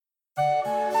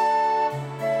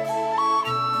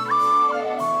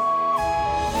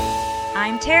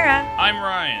I'm Tara. I'm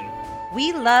Ryan.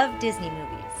 We love Disney movies.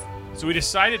 So we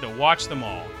decided to watch them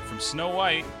all, from Snow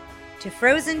White to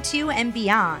Frozen 2 and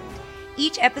beyond.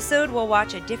 Each episode will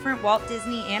watch a different Walt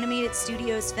Disney Animated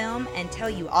Studios film and tell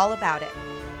you all about it.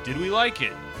 Did we like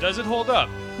it? Does it hold up?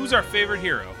 Who's our favorite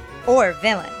hero? Or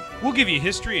villain. We'll give you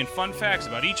history and fun facts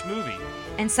about each movie.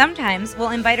 And sometimes we'll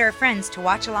invite our friends to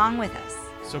watch along with us.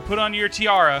 So put on your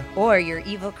tiara or your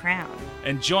evil crown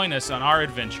and join us on our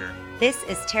adventure. This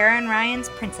is Tara and Ryan's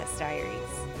Princess Diaries.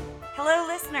 Hello,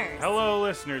 listeners. Hello,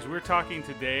 listeners. We're talking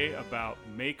today about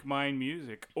Make Mine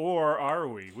Music, or are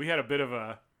we? We had a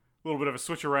little bit of a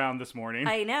switch around this morning.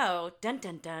 I know. Dun,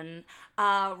 dun, dun.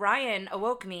 Ryan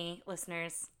awoke me,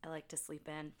 listeners. I like to sleep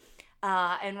in.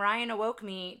 And Ryan awoke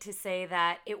me to say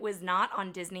that it was not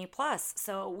on Disney Plus.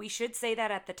 So we should say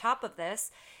that at the top of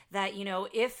this, that,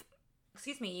 if,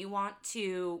 you want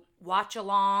to watch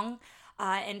along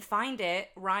and find it,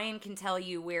 Ryan can tell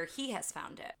you where he has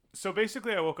found it. So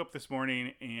basically, I woke up this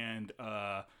morning and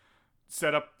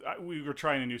set up. We were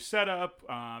trying a new setup.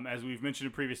 As we've mentioned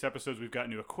in previous episodes, we've got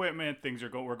new equipment.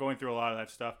 We're going through a lot of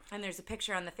that stuff. And there's a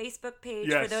picture on the Facebook page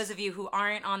yes. for those of you who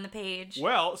aren't on the page.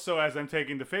 Well, so as I'm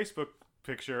taking the Facebook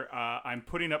picture, I'm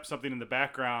putting up something in the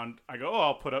background. I go,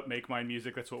 I'll put up Make Mine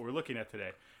Music. That's what we're looking at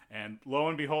today. And lo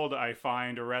and behold, I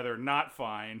find, or rather not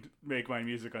find, Make Mine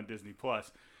Music on Disney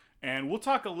Plus. And we'll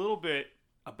talk a little bit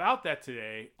about that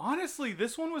today. Honestly,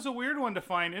 this one was a weird one to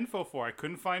find info for. I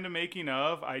couldn't find a making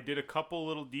of. I did a couple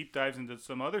little deep dives into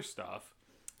some other stuff.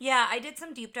 Yeah, I did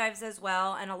some deep dives as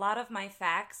well, and a lot of my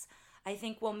facts I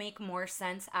think will make more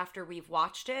sense after we've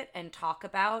watched it and talk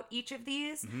about each of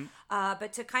these. Mm-hmm.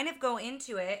 But to kind of go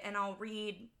into it, and I'll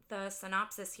read the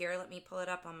synopsis here. Let me pull it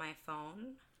up on my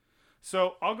phone.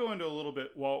 So I'll go into a little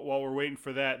bit while we're waiting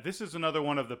for that. This is another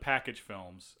one of the package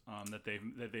films that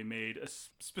they made.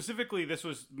 Specifically, this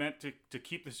was meant to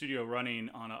keep the studio running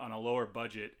on a lower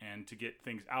budget and to get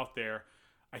things out there.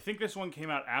 I think this one came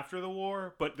out after the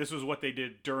war, but this was what they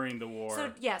did during the war.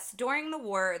 So yes, during the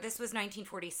war, this was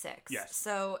 1946. Yes.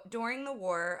 So during the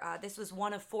war, this was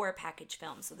one of 4 package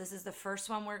films. So this is the first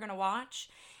one we're going to watch,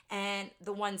 and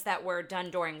the ones that were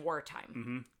done during wartime.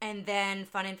 Mm-hmm. And then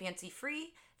Fun and Fancy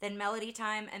Free, then Melody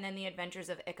Time, and then The Adventures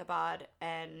of Ichabod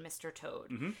and Mr. Toad.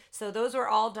 Mm-hmm. So those were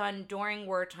all done during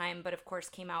wartime, but of course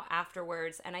came out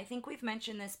afterwards. And I think we've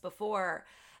mentioned this before,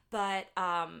 but,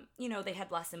 they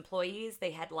had less employees,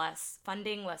 they had less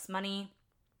funding, less money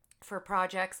for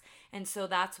projects. And so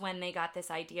that's when they got this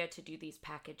idea to do these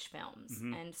package films.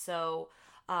 Mm-hmm. And so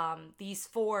these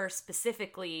 4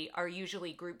 specifically are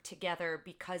usually grouped together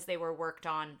because they were worked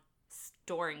on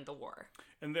during the war.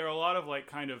 And there are a lot of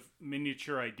kind of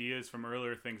miniature ideas from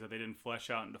earlier things that they didn't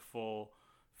flesh out into full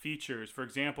features. For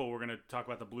example, we're going to talk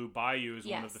about the Blue Bayou as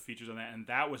one of the features on that, and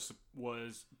that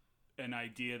was an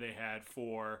idea they had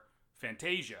for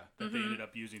Fantasia that they ended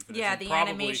up using for this. Yeah, and the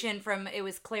animation it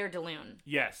was Claire de Lune.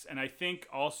 Yes, and I think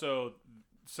also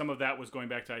some of that was going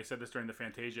back to, I said this during the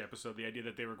Fantasia episode, the idea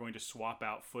that they were going to swap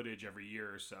out footage every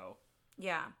year or so.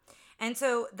 Yeah. And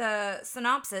so the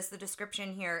synopsis, the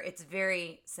description here, it's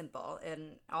very simple.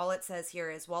 And all it says here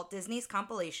is Walt Disney's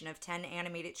compilation of 10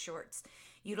 animated shorts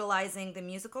utilizing the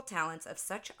musical talents of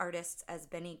such artists as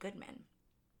Benny Goodman.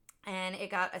 And it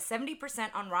got a 70%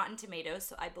 on Rotten Tomatoes,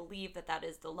 so I believe that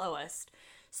is the lowest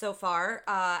so far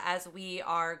as we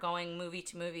are going movie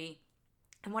to movie.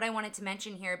 And what I wanted to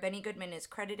mention here, Benny Goodman is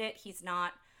credited. He's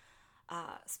not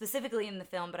specifically in the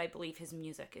film, but I believe his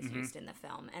music is used in the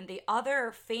film. And the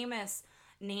other famous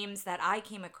names that I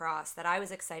came across that I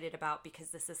was excited about, because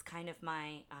this is kind of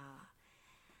my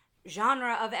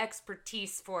genre of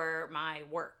expertise for my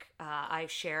work. I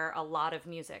share a lot of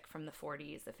music from the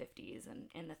 40s, the 50s,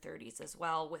 and the 30s as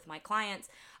well with my clients.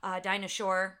 Dinah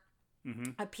Shore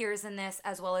appears in this,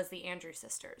 as well as the Andrews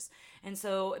Sisters. And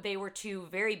so they were 2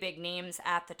 very big names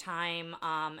at the time,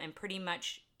 and pretty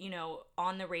much,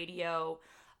 on the radio,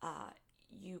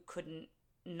 you couldn't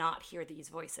not hear these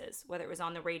voices, whether it was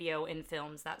on the radio, in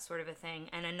films, that sort of a thing.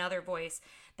 And another voice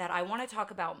that I want to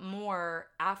talk about more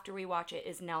after we watch it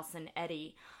is Nelson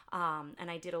Eddy.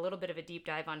 And I did a little bit of a deep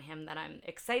dive on him that I'm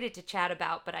excited to chat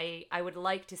about, but I would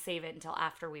like to save it until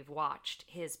after we've watched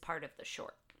his part of the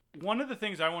short. One of the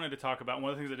things I wanted to talk about,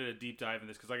 one of the things I did a deep dive in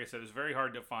this, because like I said, it's very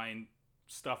hard to find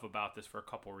stuff about this for a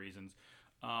couple reasons.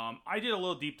 I did a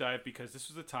little deep dive because this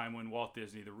was a time when Walt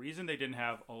Disney, the reason they didn't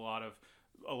have a lot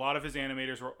of his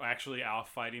animators were actually out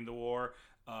fighting the war.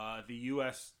 The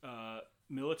U.S.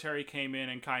 Military came in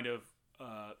and kind of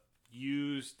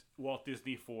used Walt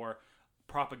Disney for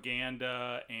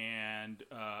propaganda and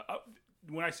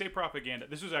when I say propaganda,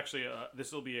 this was actually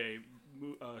this will be a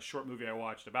short movie I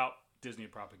watched about Disney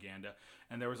propaganda,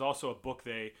 and there was also a book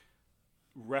they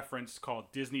referenced called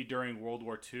Disney During World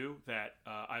War II that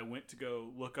I went to go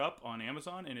look up on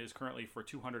Amazon, and is currently for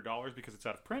 $200 because it's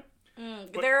out of print.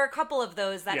 But, there are a couple of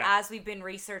those that as we've been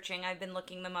researching, I've been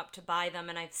looking them up to buy them,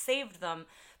 and I've saved them.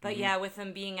 But with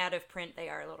them being out of print, they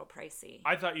are a little pricey.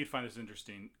 I thought you'd find this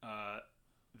interesting.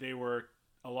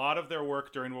 A lot of their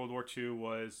work during World War II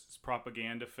was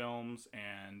propaganda films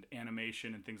and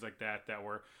animation and things like that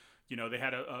were, they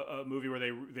had a movie where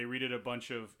they redid a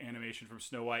bunch of animation from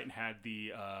Snow White and had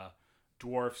the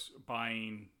dwarfs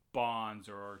buying bonds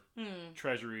or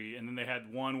treasury. And then they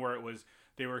had one where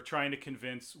they were trying to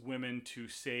convince women to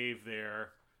save their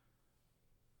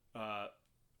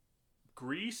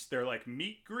grease, their like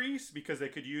meat grease, because they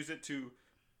could use it to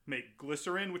make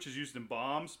glycerin, which is used in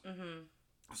bombs. Mm-hmm.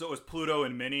 So it was Pluto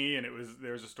and Minnie, and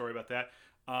there was a story about that.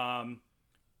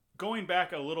 Going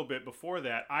back a little bit before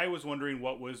that, I was wondering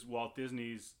what was Walt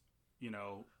Disney's,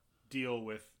 deal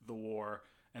with the war.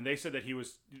 And they said that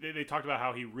they talked about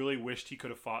how he really wished he could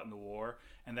have fought in the war,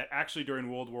 and that actually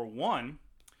during World War I,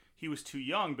 he was too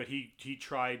young, but he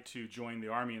tried to join the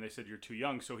army, and they said, you're too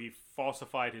young, so he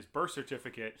falsified his birth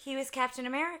certificate. He was Captain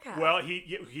America. Well,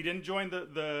 he didn't join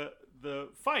the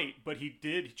fight, but he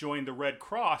did join the Red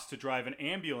Cross to drive an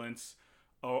ambulance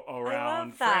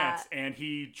around France, and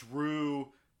he drew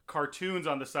cartoons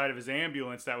on the side of his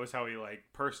ambulance. That was how he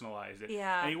personalized it.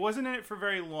 Yeah. And he wasn't in it for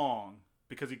very long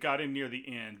because he got in near the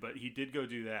end, but he did go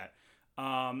do that.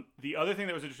 The other thing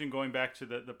that was interesting, going back to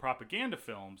the propaganda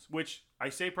films, which I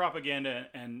say propaganda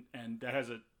and that has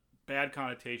a bad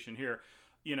connotation here,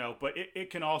 but it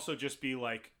can also just be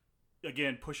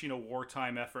again, pushing a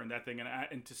wartime effort and that thing.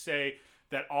 And to say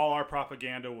that all our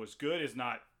propaganda was good is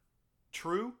not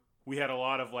true. We had a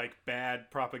lot of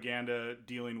bad propaganda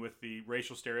dealing with the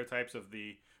racial stereotypes of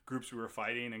the groups we were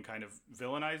fighting and kind of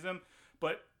villainize them.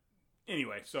 But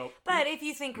anyway, But if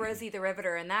you think Rosie the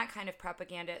Riveter and that kind of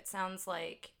propaganda, it sounds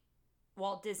like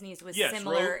Walt Disney's was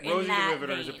similar in Rosie that the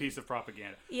Riveter vein. is a piece of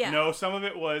propaganda. Yeah. No, some of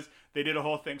it was, they did a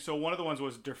whole thing. So one of the ones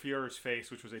was Der Fuhrer's Face,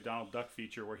 which was a Donald Duck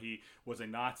feature where he was a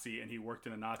Nazi and he worked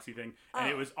in a Nazi thing. And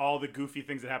it was all the goofy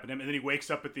things that happened to him. And then he wakes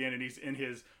up at the end and he's in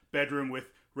his bedroom with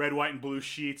red, white, and blue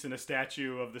sheets and a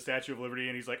statue of the Statue of Liberty.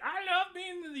 And he's like, I love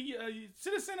being the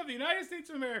citizen of the United States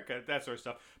of America. That sort of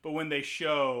stuff. But when they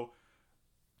show,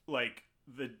 I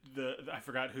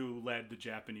forgot who led the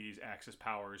Japanese Axis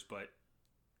powers, but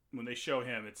when they show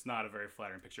him, it's not a very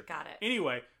flattering picture. Got it.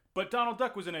 Anyway, but Donald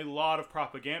Duck was in a lot of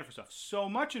propaganda for stuff. So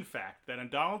much, in fact, that on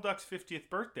Donald Duck's 50th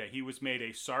birthday, he was made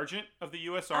a sergeant of the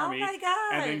U.S. Army. Oh my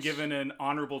gosh. And then given an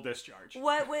honorable discharge.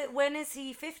 When is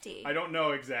he 50? I don't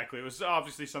know exactly. It was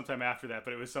obviously sometime after that,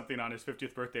 but it was something on his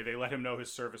 50th birthday. They let him know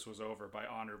his service was over by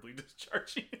honorably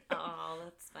discharging him. Oh,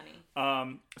 that's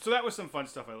funny. So that was some fun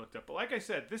stuff I looked up. But like I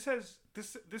said,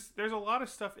 there's a lot of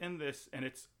stuff in this, and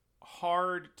it's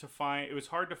hard to find. It was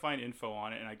hard to find info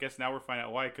on it, and I guess now we're finding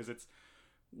out why, because it's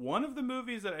one of the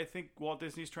movies that I think Walt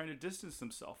Disney's trying to distance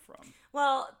himself from.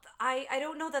 Well, I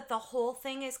don't know that the whole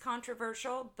thing is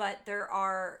controversial, but there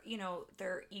are,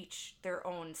 they're each their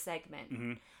own segment.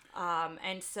 Mm-hmm.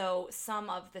 And so some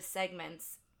of the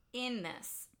segments in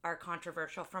this are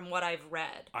controversial from what I've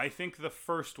read. I think the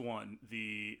first one,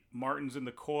 the Martins and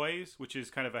the Coys, which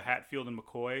is kind of a Hatfield and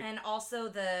McCoy. And also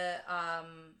the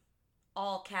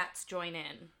All Cats Join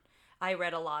In. I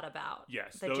read a lot about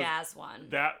jazz one.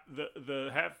 That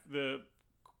the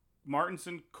Martins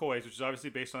and Coys, which is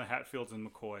obviously based on the Hatfields and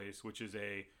McCoys, which is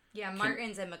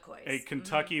Martins and McCoys, a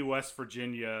Kentucky West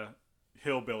Virginia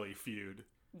hillbilly feud.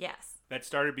 Yes, that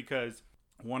started because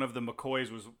one of the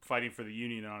McCoys was fighting for the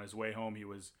Union, and on his way home he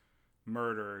was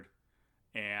murdered,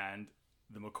 and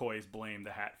the McCoys blamed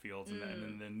the Hatfields,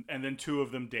 and then two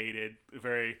of them dated, a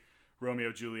very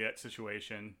Romeo Juliet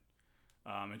situation.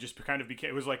 And just kind of became,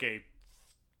 it was like a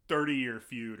 30-year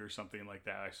feud or something like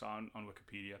that I saw on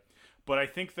Wikipedia. But I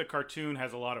think the cartoon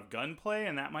has a lot of gunplay,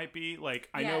 and that might be,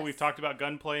 I know we've talked about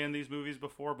gunplay in these movies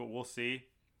before, but we'll see.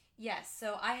 Yes,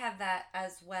 so I have that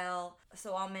as well,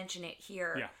 so I'll mention it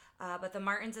here. Yeah. But the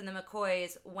Martins and the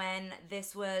McCoys, when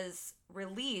this was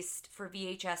released for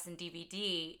VHS and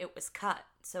DVD, it was cut,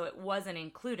 so it wasn't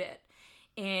included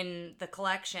in the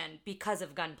collection because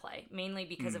of gunplay, mainly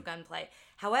because of gunplay.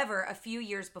 However, a few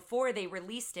years before they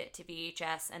released it to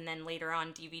VHS and then later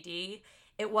on DVD,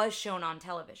 it was shown on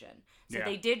television. So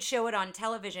they did show it on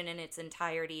television in its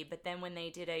entirety, but then when they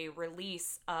did a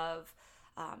release of,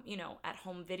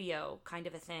 at-home video kind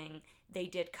of a thing, they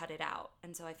did cut it out.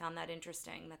 And so I found that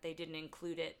interesting that they didn't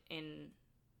include it in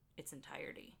its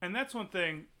entirety. And that's one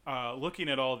thing, looking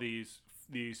at all these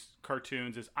these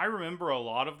cartoons is I remember a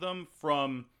lot of them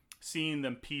from seeing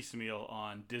them piecemeal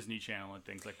on Disney Channel and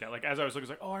things like that. Like as I was looking,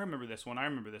 I was like, oh, I remember this one. I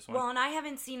remember this one. Well, and I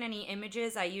haven't seen any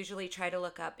images. I usually try to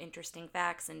look up interesting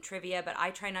facts and trivia, but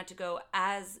I try not to go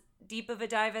as deep of a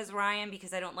dive as Ryan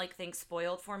because I don't like things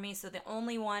spoiled for me. So the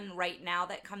only one right now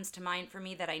that comes to mind for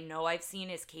me that I know I've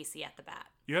seen is Casey at the Bat.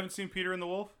 You haven't seen Peter and the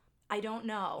Wolf? I don't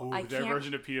know. Ooh, their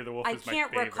version of Peter the Wolf is my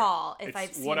favorite. I can't recall if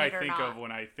I've seen it or not. It's what I think of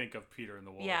when I think of Peter and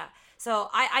the Wolf. Yeah. So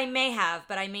I may have,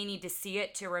 but I may need to see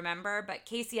it to remember. But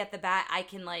Casey at the Bat, I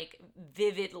can like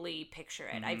vividly picture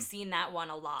it. I've seen that one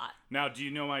a lot. Now, do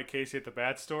you know my Casey at the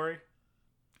Bat story?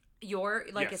 Your,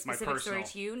 like Yes, a my specific story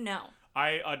personal. to you? No.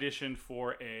 I auditioned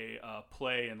for a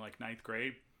play in like 9th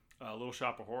grade, Little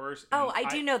Shop of Horrors. Oh, I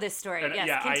do know this story. And, Yes,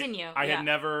 yeah, continue. I had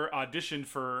never auditioned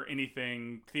for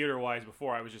anything theater-wise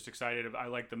before. I was just excited. I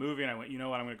liked the movie, and I went, you know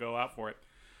what, I'm going to go out for it.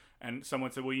 And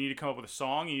someone said, well, you need to come up with a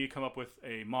song. You need to come up with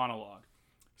a monologue.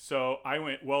 So I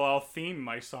went, well, I'll theme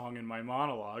my song in my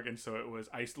monologue. And so it was,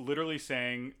 I literally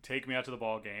sang Take Me Out to the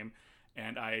Ball Game,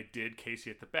 and I did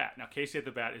Casey at the Bat. Now, Casey at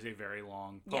the Bat is a very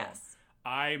long poem. Yes.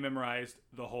 I memorized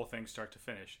the whole thing start to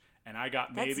finish. And I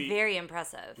got That's very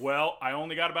impressive. Well, I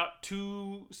only got about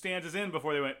 2 stanzas in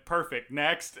before they went, perfect,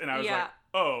 next. And I was Yeah. like,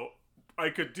 oh, I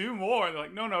could do more. And they're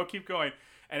like, no, keep going.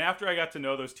 And after I got to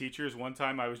know those teachers, one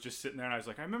time I was just sitting there and I was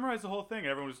like, I memorized the whole thing. And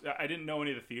everyone was, I didn't know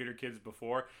any of the theater kids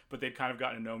before, but they'd kind of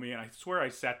gotten to know me. And I swear I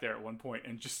sat there at one point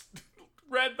and just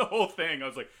read the whole thing. I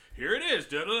was like, here it is.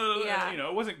 Yeah. You know,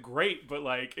 it wasn't great, but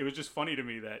like, it was just funny to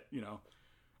me that, you know,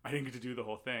 I didn't get to do the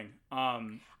whole thing.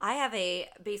 I have a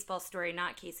baseball story,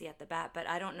 not Casey at the Bat, but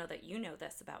I don't know that you know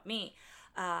this about me.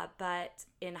 But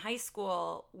in high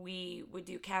school, we would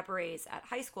do cabarets at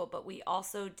high school, but we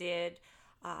also did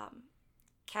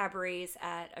cabarets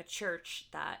at a church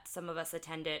that some of us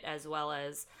attended, as well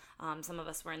as some of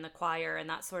us were in the choir and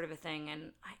that sort of a thing.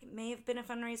 And it may have been a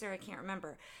fundraiser, I can't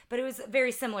remember. But it was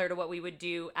very similar to what we would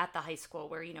do at the high school,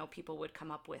 where, you know, people would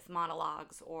come up with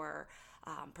monologues or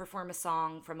perform a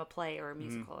song from a play or a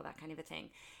musical, or that kind of a thing.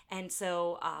 And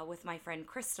so with my friend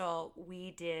Crystal,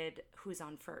 we did Who's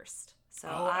on First. So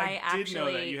I did know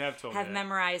that. actually You have told me that.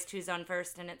 memorized Who's on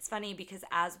First. And it's funny because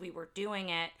as we were doing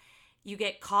it, you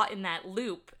get caught in that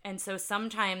loop. And so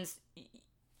sometimes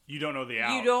you don't know the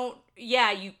out. you don't,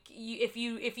 yeah, you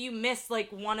if you miss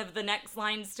like one of the next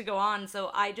lines to go on.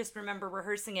 So I just remember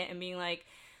rehearsing it and being like,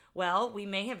 well, we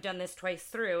may have done this twice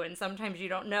through, and sometimes you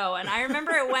don't know. And I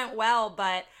remember it went well,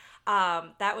 but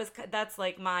that's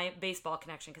like my baseball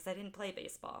connection, because I didn't play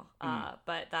baseball.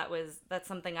 But that's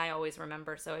something I always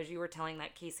remember. So as you were telling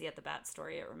that Casey at the Bat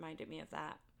story, it reminded me of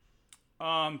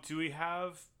that. Do we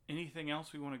have anything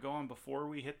else we want to go on before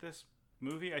we hit this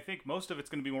movie? I think most of it's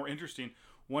going to be more interesting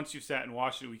once you've sat and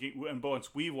watched it. And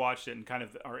once we watched it and kind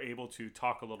of are able to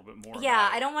talk a little bit more. Yeah,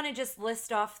 about it. I don't want to just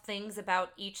list off things about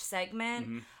each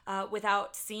segment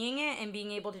without seeing it and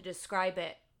being able to describe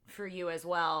it for you as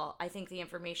well. I think the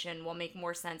information will make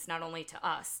more sense not only to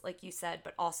us, like you said,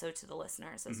 but also to the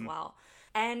listeners as well.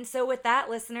 And so with that,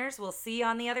 listeners, we'll see you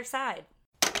on the other side.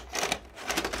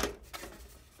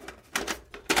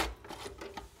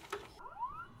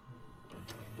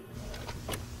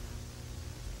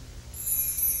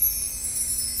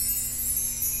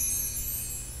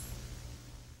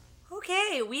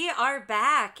 Okay, we are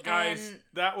back. Guys, and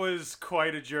that was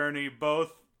quite a journey,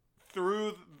 both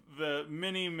through the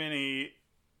many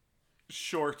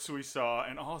shorts we saw,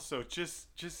 and also just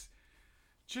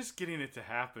getting it to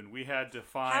happen. We had to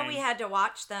find how we had to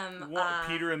watch them.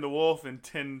 Peter and the Wolf in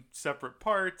 10 separate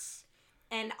parts.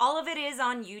 And all of it is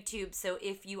on YouTube, so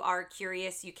if you are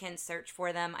curious, you can search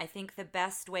for them. I think the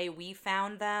best way we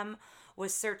found them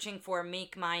was searching for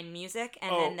Make Mine Music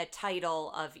and then the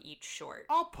title of each short.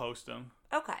 I'll post them.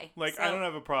 Okay. Like, I don't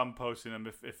have a problem posting them.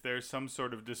 If there's some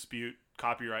sort of dispute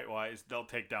copyright-wise, they'll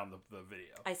take down the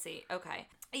video. I see. Okay.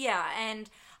 Yeah, and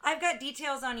I've got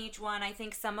details on each one. I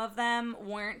think some of them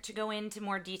weren't to go into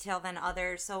more detail than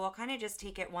others, so I'll kind of just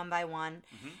take it one by one.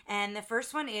 And the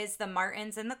first one is The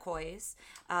Martins and the Coys,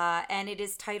 and it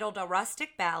is titled A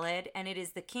Rustic Ballad, and it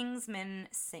is the Kingsmen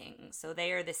Sing. So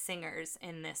they are the singers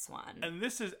in this one. And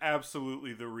this is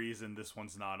absolutely the reason this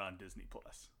one's not on Disney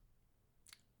Plus.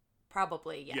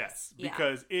 Probably, yes. Yes, Yeah.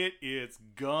 because it is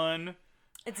gun.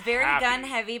 It's very happy. gun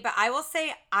heavy, but I will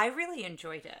say I really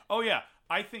enjoyed it. Oh yeah,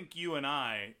 I think you and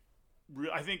I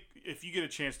think if you get a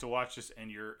chance to watch this and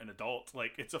you're an adult,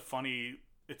 like it's a funny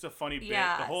bit.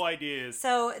 Yeah. The whole idea is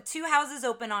So two houses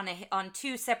open on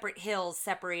two separate hills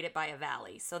separated by a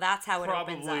valley. So that's how it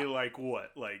opens probably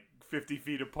up. like 50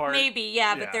 feet apart. Maybe,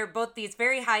 yeah, but they're both these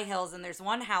very high hills, and there's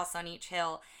one house on each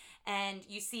hill, and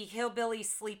you see hillbillies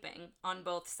sleeping on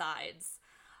both sides.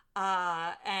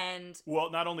 And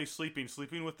well, not only sleeping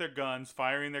with their guns,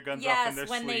 firing their guns off yes, in their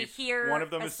when sleep. they hear one of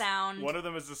them a is, sound. One of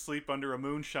them is asleep under a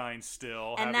moonshine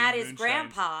still. And having that is moonshine.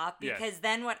 Grandpa, because Yes.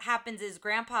 then what happens is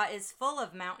Grandpa is full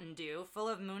of Mountain Dew, full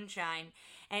of moonshine,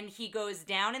 and he goes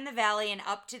down in the valley and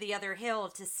up to the other hill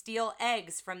to steal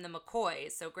eggs from the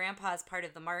McCoys. So Grandpa is part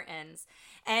of the Martins.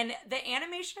 And the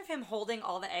animation of him holding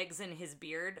all the eggs in his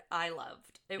beard, I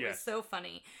loved. It was so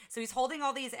funny. So he's holding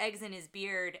all these eggs in his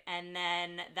beard, and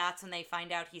then that's when they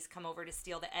find out he's come over to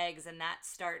steal the eggs, and that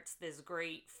starts this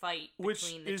great fight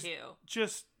between the two.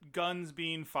 Just guns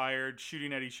being fired,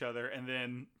 shooting at each other, and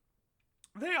then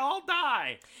they all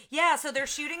die. Yeah, so they're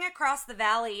shooting across the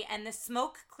valley, and the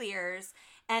smoke clears,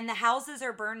 and the houses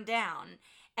are burned down.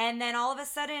 And then all of a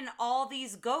sudden, all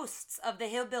these ghosts of the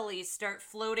hillbillies start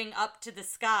floating up to the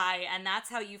sky, and that's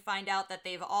how you find out that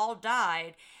they've all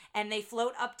died. And they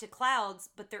float up to clouds,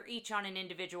 but they're each on an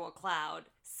individual cloud,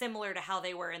 similar to how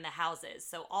they were in the houses.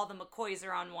 So all the McCoys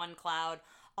are on one cloud,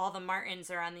 all the Martins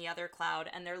are on the other cloud,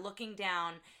 and they're looking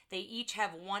down. They each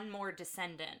have one more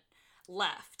descendant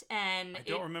left. And I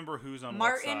don't remember who's on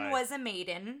Martin what side. was a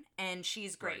maiden, and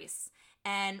she's Grace. Right.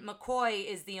 And McCoy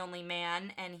is the only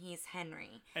man, and he's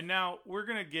Henry. And now we're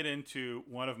going to get into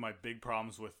one of my big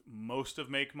problems with most of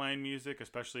Make Mine music,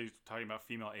 especially talking about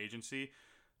female agency.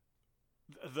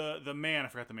 The man, I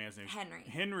forgot the man's name. Henry.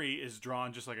 Henry is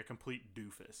drawn just like a complete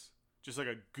doofus. Just like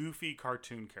a goofy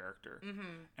cartoon character.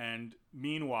 Mm-hmm. And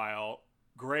meanwhile,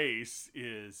 Grace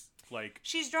is like...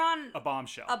 She's drawn... a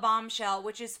bombshell. A bombshell,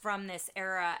 which is from this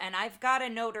era. And I've got a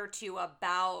note or two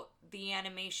about the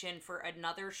animation for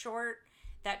another short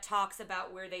that talks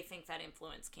about where they think that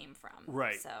influence came from.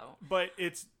 Right. So, but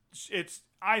it's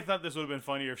I thought this would have been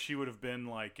funnier if she would have been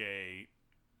like a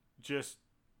just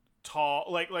tall,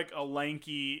 like a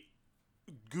lanky,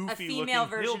 goofy, a female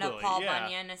looking version hillbilly. of Paul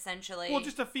Bunyan, essentially. Well,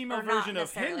 just a female Or version not of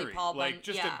necessarily Henry, Paul like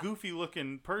just yeah. a goofy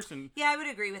looking person. Yeah, I would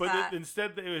agree with that. But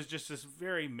instead, it was just this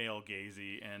very male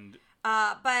gazy and.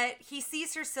 But he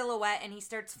sees her silhouette and he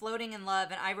starts floating in love.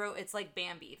 And I wrote, it's like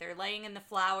Bambi. They're laying in the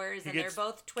flowers and they're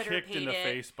both Twitter-pated. Kicked in the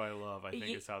face by love, I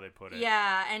think is how they put it.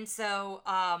 Yeah, and so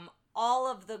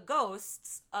all of the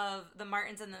ghosts of the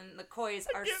Martins and the McCoys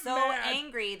are so mad.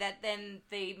 angry that then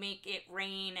they make it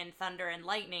rain and thunder and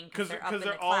lightning because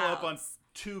they're all up on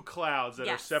two clouds that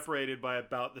are separated by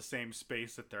about the same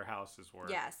space that their houses were.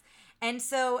 Yes. And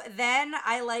so then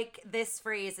I like this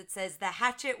phrase. It says, the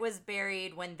hatchet was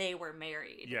buried when they were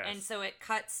married. Yes. And so it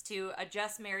cuts to a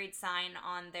just married sign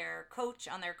on their coach,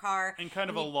 on their car. And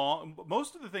kind of a long,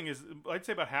 most of the thing is, I'd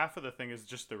say about half of the thing is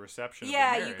just the reception.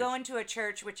 Yeah, of the you go into a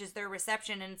church, which is their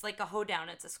reception, and it's like a hoedown.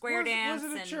 It's a square dance.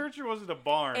 Was it a church or was it a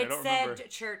barn? It I don't said remember.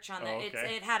 Church on it. Oh,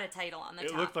 okay. It had a title on the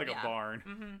top. It looked like a barn.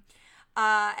 Mm-hmm.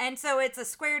 And so it's a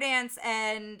square dance,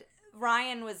 and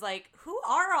Ryan was like, who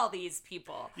are all these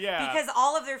people? Yeah. Because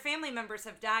all of their family members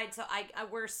have died, so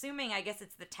we're assuming, I guess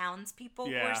it's the townspeople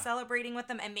who are celebrating with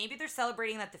them, and maybe they're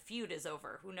celebrating that the feud is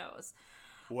over. Who knows?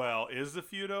 Well, is the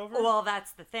feud over? Well,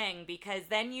 that's the thing, because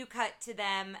then you cut to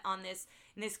them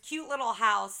in this cute little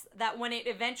house that when it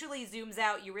eventually zooms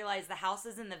out, you realize the house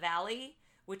is in the valley,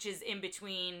 which is in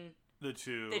between the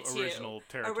two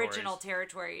original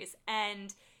territories.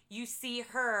 And you see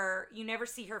her, you never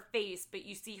see her face, but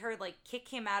you see her like kick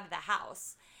him out of the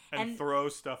house. And throw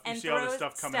stuff. You see all the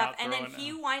stuff coming out. And then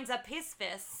he winds up his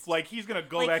fists. Like he's going to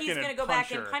go back in and punch her. Like he's going to go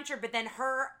back and punch her, but then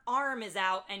her arm is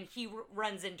out and he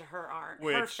runs into her arm.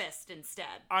 Her fist instead.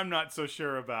 I'm not so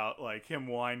sure about like him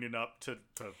winding up to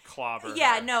clobber her.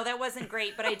 Yeah, no, that wasn't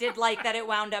great, but I did like that it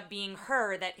wound up being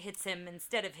her that hits him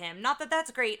instead of him. Not that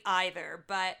that's great either,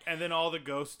 but... And then all the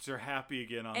ghosts are happy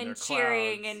again on their clouds. And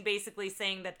cheering and basically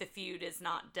saying that the feud is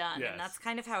not done. Yes. And that's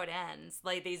kind of how it ends.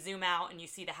 Like, they zoom out and you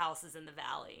see the houses in the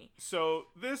valley. So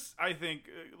this, I think,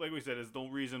 like we said, is the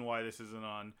reason why this isn't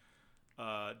on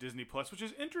Disney Plus, which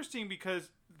is interesting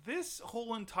because this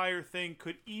whole entire thing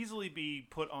could easily be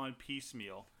put on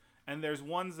piecemeal. And there's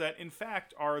ones that, in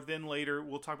fact, are then later,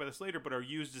 we'll talk about this later, but are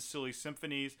used as silly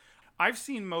symphonies. I've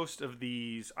seen most of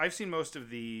these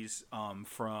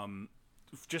from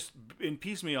just in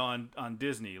piecemeal on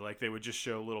Disney. Like they would just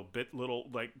show little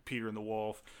like Peter and the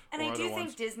Wolf. And I do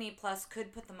think Disney Plus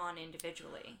could put them on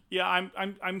individually. Yeah,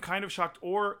 I'm kind of shocked.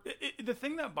 Or the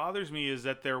thing that bothers me is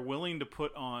that they're willing to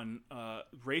put on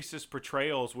racist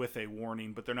portrayals with a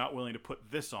warning, but they're not willing to put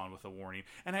this on with a warning.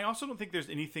 And I also don't think there's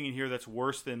anything in here that's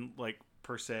worse than like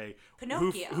per se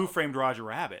Pinocchio. Who Framed Roger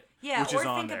Rabbit. Yeah, which or is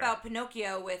on think there. about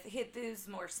Pinocchio with it was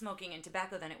more smoking and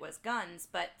tobacco than it was guns,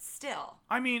 but still.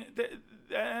 I mean,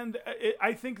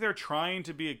 I think they're trying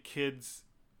to be a kids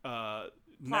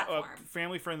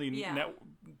family-friendly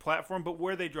platform, but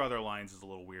where they draw their lines is a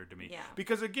little weird to me. Yeah.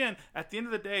 Because again, at the end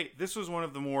of the day, this was one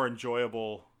of the more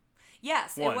enjoyable.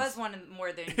 Yes, ones. it was one of the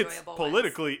more than enjoyable It's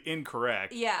politically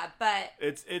incorrect. Yeah, but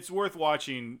it's worth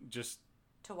watching just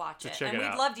to watch it. check And it we'd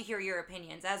out. love to hear your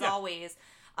opinions. As always,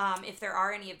 if there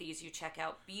are any of these you check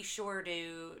out, be sure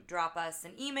to drop us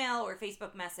an email or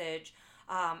Facebook message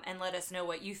and let us know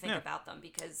what you think about them,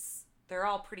 because they're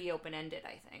all pretty open-ended,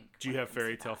 I think. Do you have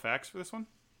fairy tale facts for this one?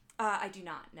 I do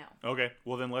not, no. Okay,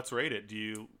 well then let's rate it.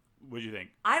 What do you think?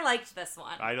 I liked this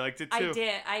one. I liked it too. I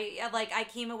did. I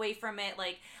came away from it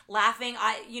like laughing.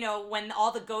 When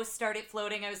all the ghosts started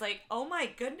floating, I was like, "Oh my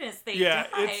goodness, they died."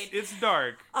 It's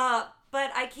dark.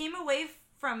 But I came away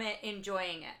from it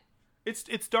enjoying it.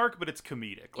 It's dark, but it's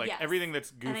comedic. Like everything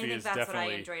that's goofy and I think is that's definitely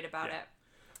what I enjoyed about it.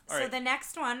 All So right. the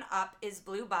next one up is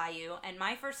Blue Bayou, and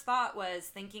my first thought was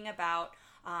thinking about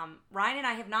Ryan and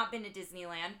I have not been to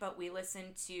Disneyland, but we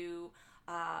listened to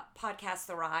podcast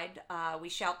The Ride. We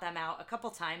shout them out a couple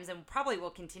times and probably will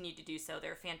continue to do so.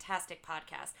 They're a fantastic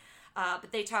podcast.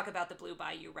 But they talk about the Blue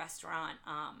Bayou restaurant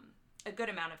a good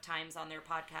amount of times on their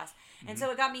podcast. And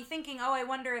so it got me thinking, I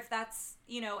wonder if that's,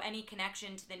 any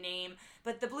connection to the name.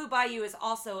 But the Blue Bayou is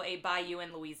also a bayou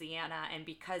in Louisiana. And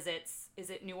because is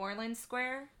it New Orleans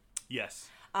Square? Yes,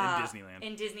 in Disneyland.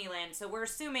 In Disneyland. So we're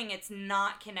assuming it's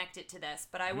not connected to this,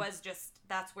 but I was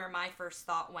that's where my first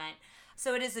thought went.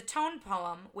 So it is a tone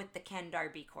poem with the Ken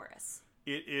Darby chorus.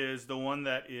 It is the one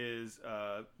that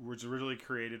was originally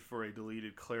created for a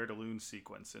deleted Claire de Lune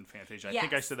sequence in Fantasia. I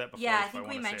think I said that before. Yeah, I think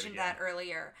we mentioned that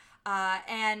earlier.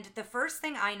 And the first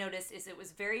thing I noticed is it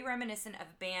was very reminiscent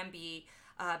of Bambi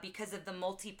because of the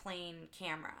multi-plane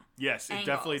camera. Yes, it angles.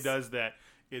 definitely does that.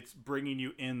 It's bringing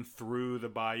you in through the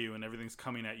bayou, and everything's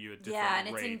coming at you at different rates. Yeah, and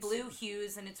it's in blue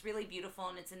hues, and it's really beautiful,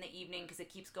 and it's in the evening because it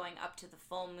keeps going up to the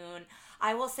full moon.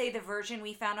 I will say the version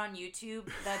we found on YouTube,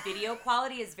 the video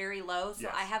quality is very low, so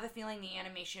I have a feeling the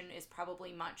animation is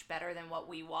probably much better than what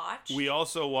we watched. We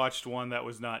also watched one that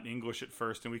was not in English at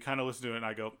first, and we kind of listened to it, and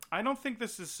I go, I don't think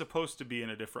this is supposed to be in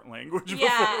a different language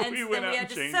before we went out and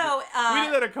changed it. We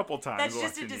did that a couple times. That's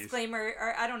just a disclaimer,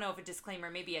 or I don't know if a disclaimer,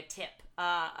 maybe a tip.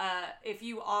 If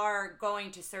you are going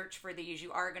to search for these,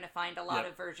 you are going to find a lot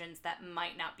of versions that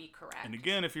might not be correct. And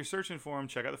again, if you're searching for them,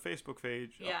 check out the Facebook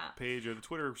page or the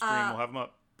Twitter stream. We'll have them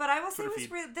up. But I will say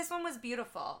this one was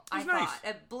beautiful. I thought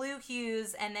blue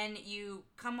hues, and then you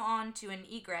come on to an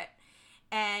egret,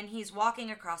 and he's walking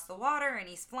across the water, and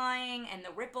he's flying, and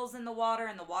the ripples in the water,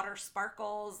 and the water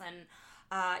sparkles, and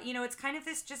it's kind of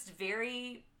this just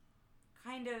very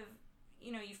kind of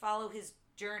you follow his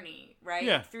journey, right?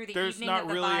 Yeah, through the there's evening not of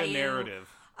the really bayou. a narrative.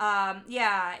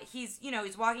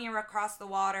 He's walking across the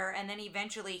water, and then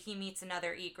eventually he meets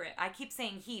another egret. I keep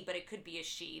saying he, but it could be a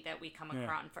she that we come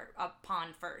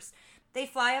upon first. They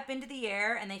fly up into the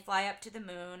air, and they fly up to the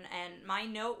moon, and my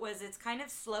note was it's kind of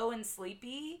slow and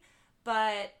sleepy,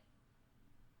 but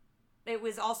it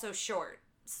was also short.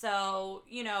 So,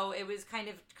 it was kind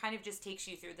of just takes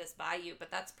you through this bayou,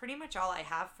 but that's pretty much all I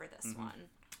have for this one.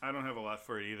 I don't have a lot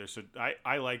for it either, so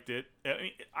I liked it.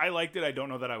 I liked it. I don't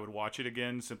know that I would watch it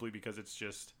again simply because it's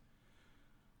just.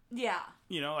 Yeah.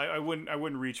 I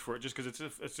wouldn't reach for it just because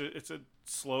it's a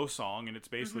slow song and it's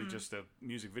basically just a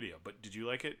music video. But did you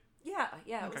like it? Yeah,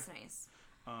 it was nice.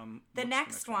 The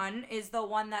next one is the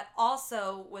one that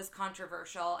also was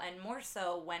controversial, and more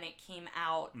so when it came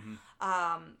out.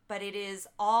 But it is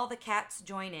All the Cats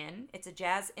Join In. It's a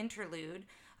jazz interlude.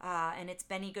 And it's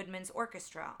Benny Goodman's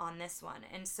orchestra on this one.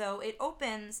 And so it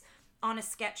opens on a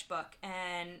sketchbook.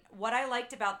 And what I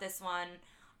liked about this one,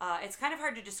 it's kind of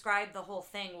hard to describe the whole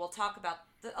thing. We'll talk about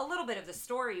a little bit of the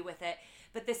story with it.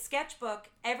 But the sketchbook,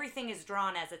 everything is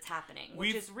drawn as it's happening,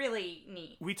 which is really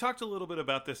neat. We talked a little bit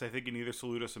about this, I think, in either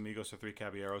Saludos Amigos or Three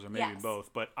Caballeros, or maybe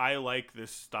both. But I like this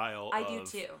style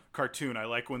of cartoon. I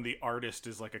like when the artist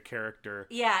is like a character.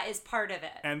 Yeah, is part of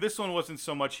it. And this one wasn't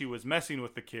so much he was messing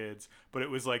with the kids, but it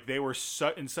was like they were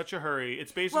in such a hurry.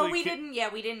 It's basically... Well, we didn't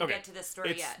get to the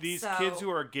story yet. It's these kids who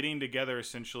are getting together,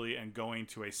 essentially, and going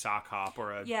to a sock hop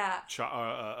or a malt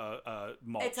shop.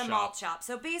 It's a malt shop.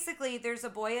 So basically, there's a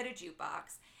boy at a jukebox,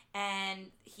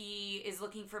 and he is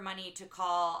looking for money to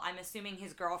call, I'm assuming,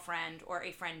 his girlfriend or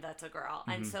a friend that's a girl.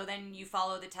 And so then you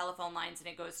follow the telephone lines, and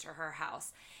it goes to her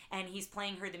house. And he's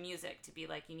playing her the music to be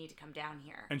like, you need to come down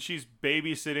here. And she's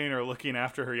babysitting or looking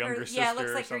after her younger sister. Yeah, it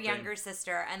looks like her younger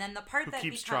sister. And then the part that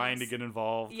keeps trying to get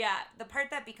involved. Yeah, the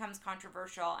part that becomes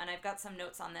controversial, and I've got some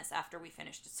notes on this after we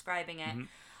finish describing it,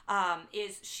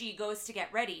 is she goes to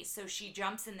get ready. So she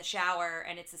jumps in the shower,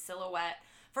 and it's a silhouette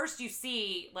first you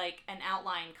see like an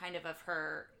outline kind of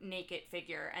her naked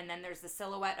figure, and then there's the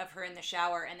silhouette of her in the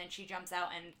shower, and then she jumps out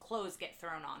and clothes get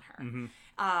thrown on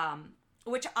her.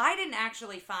 Which I didn't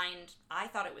actually find. I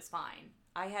thought it was fine.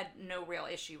 I had no real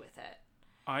issue with it.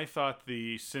 I thought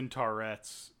the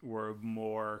Centaurettes were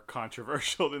more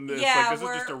controversial than this. Yeah, like, this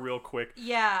is just a real quick...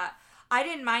 Yeah, I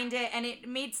didn't mind it, and it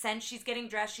made sense. She's getting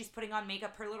dressed. She's putting on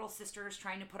makeup. Her little sister is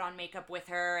trying to put on makeup with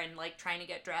her and, like, trying to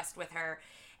get dressed with her.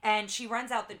 And she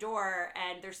runs out the door,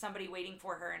 and there's somebody waiting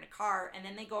for her in a car, and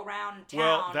then they go around town.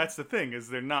 Well, that's the thing, is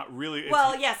they're not really...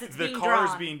 It's the being car drawn.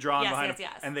 is being drawn Yes, behind yes, them,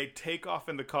 yes. and they take off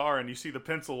in the car, and you see the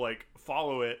pencil, like,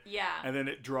 follow it. Yeah. And then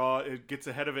it gets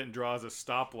ahead of it and draws a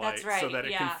stoplight That's right, so that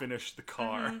it yeah. can finish the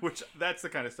car. Which, that's the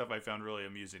kind of stuff I found really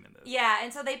amusing in this. Yeah,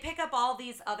 and so they pick up all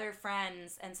these other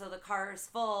friends, and so the car is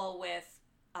full with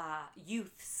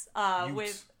youths,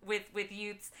 with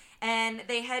youths, and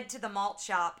they head to the malt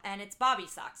shop, and it's Bobby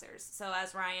Soxers. So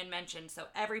as Ryan mentioned, so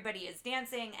everybody is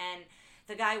dancing, and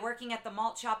the guy working at the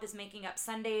malt shop is making up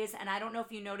sundaes, and I don't know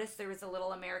if you noticed there was a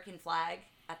little American flag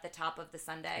at the top of the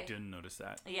sundae. I didn't notice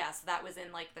that. Yeah, so that was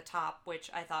in like the top,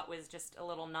 which I thought was just a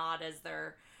little nod as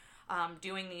they're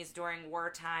doing these during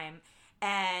wartime.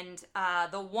 And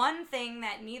the one thing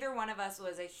that neither one of us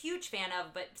was a huge fan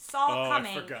of, but saw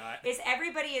coming, is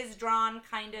everybody is drawn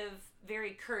kind of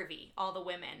very curvy, all the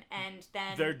women, and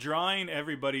then they're drawing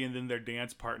everybody and then their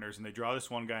dance partners, and they draw this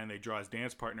one guy and they draw his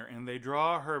dance partner, and they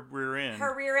draw her rear end.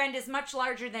 Her rear end is much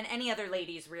larger than any other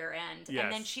lady's rear end. Yes.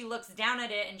 And then she looks down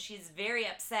at it and she's very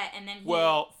upset, and then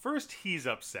Well, first he's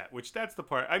upset, which that's the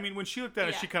part. I mean, when she looked at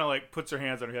it, she kind of like puts her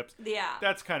hands on her hips. Yeah.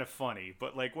 That's kind of funny.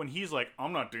 But like when he's like,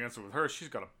 I'm not dancing with her, she's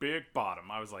got a big bottom.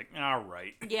 I was like, all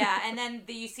right. Yeah, and then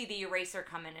you see the eraser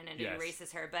come in and it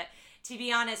erases her. But to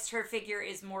be honest, her figure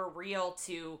is more real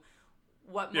to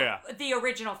the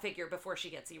original figure before she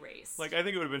gets erased. Like, I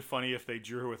think it would have been funny if they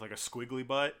drew her with like a squiggly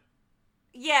butt.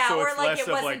 Yeah, so or like it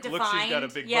wasn't like, defined. Look, she's got a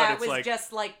big yeah, butt. it was like,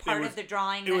 just like part of the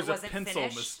drawing that wasn't a pencil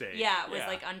finished. mistake. Yeah, it was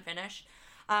like unfinished.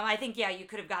 I think you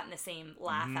could have gotten the same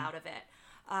laugh out of it.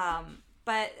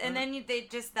 But and then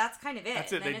that's kind of it.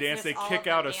 That's it. Then They dance. They kick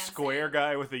out a square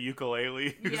guy with a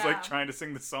ukulele who's like trying to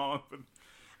sing the song.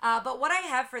 But what I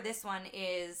have for this one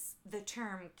is the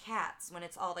term cats, when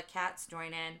it's all the cats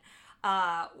join in,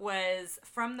 was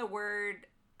from the word,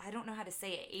 I don't know how to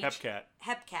say it. Hepcat.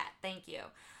 Hepcat, thank you.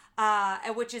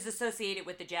 Which is associated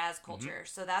with the jazz culture.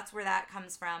 So that's where that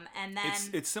comes from. And then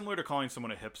it's similar to calling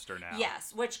someone a hipster now.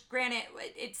 Yes, which granted,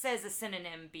 it says a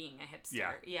synonym being a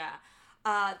hipster. Yeah.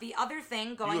 The other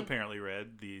thing going... You apparently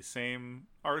read the same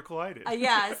article I did.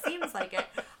 Yeah, it seems like it.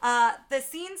 The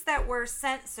scenes that were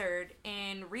censored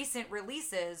in recent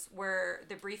releases were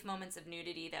the brief moments of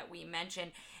nudity that we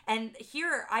mentioned. And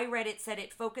here I read it said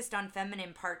it focused on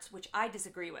feminine parts, which I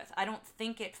disagree with. I don't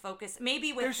think it focused...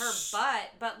 Maybe with her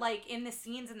butt, but like in the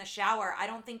scenes in the shower, I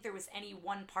don't think there was any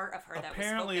one part of her that was focused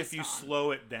on. Apparently, if you slow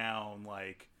it down,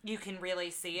 like... You can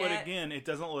really see but it. But again, it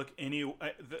doesn't look any...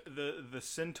 The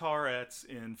Centaurettes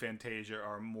in Fantasia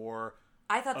are more...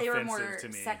 I thought they were more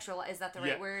sexual. Is that the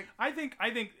right word? I think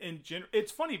in general...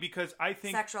 It's funny because I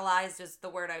think... Sexualized is the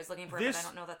word I was looking for, but I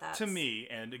don't know that that's... To me,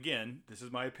 and again, this is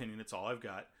my opinion, it's all I've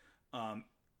got,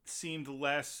 seemed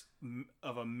less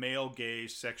of a male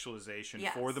gaze sexualization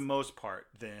for the most part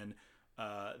than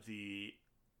the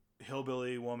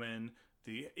hillbilly woman...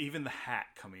 even the hat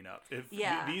coming up.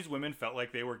 These women felt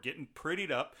like they were getting prettied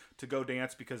up to go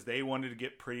dance because they wanted to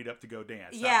get prettied up to go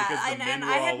dance. Yeah, and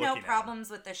I had no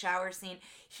problems with the shower scene.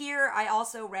 Here, I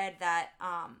also read that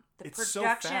it's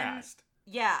production... so fast.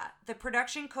 Yeah, the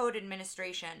Production Code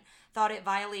Administration thought it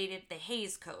violated the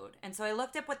Hays Code. And so I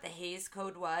looked up what the Hays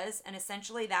Code was, and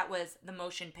essentially that was the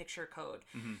Motion Picture Code.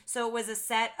 Mm-hmm. So it was a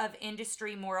set of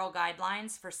industry moral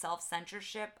guidelines for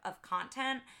self-censorship of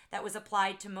content that was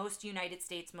applied to most United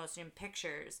States motion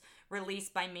pictures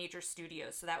released by major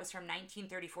studios. So that was from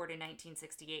 1934 to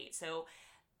 1968. So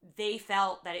they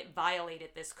felt that it violated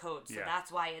this code. So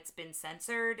that's why it's been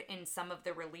censored in some of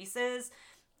the releases.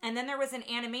 And then there was an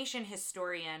animation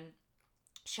historian,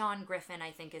 Sean Griffin, I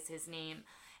think is his name,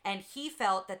 and he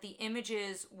felt that the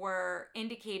images were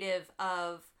indicative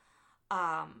of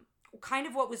kind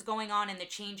of what was going on in the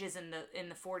changes in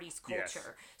the 40s culture.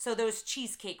 Yes. So those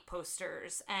cheesecake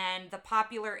posters and the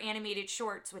popular animated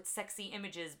shorts with sexy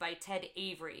images by Tex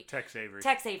Avery,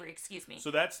 excuse me. So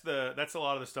that's a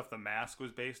lot of the stuff The Mask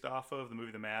was based off of, the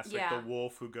movie The Mask. Like the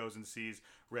wolf who goes and sees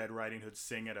Red Riding Hood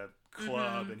sing at a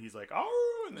club, and he's like,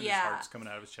 oh, and then his heart's coming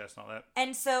out of his chest and all that.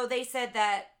 And so they said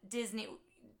that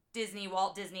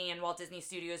Walt Disney and Walt Disney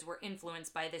Studios were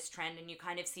influenced by this trend, and you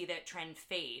kind of see that trend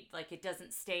fade. Like it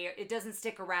doesn't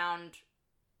stick around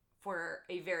for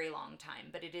a very long time,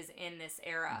 but it is in this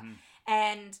era.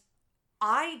 And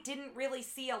I didn't really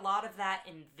see a lot of that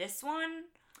in this one.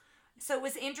 So it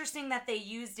was interesting that they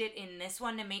used it in this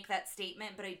one to make that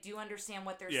statement, but I do understand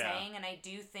what they're saying, and I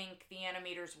do think the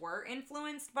animators were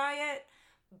influenced by it.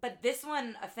 But this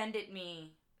one offended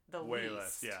me the way least.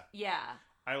 less, yeah. Yeah.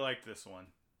 I liked this one.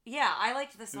 Yeah, I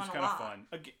liked this one a lot. It was kind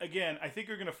of fun. Again, I think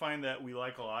you're going to find that we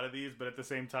like a lot of these, but at the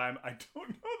same time, I don't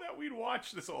know that we'd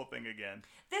watch this whole thing again.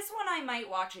 This one I might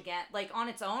watch again. Like, on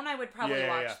its own, I would probably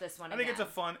watch this one again. I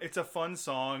think it's a fun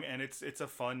song, and it's a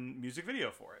fun music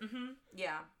video for it.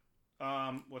 Yeah.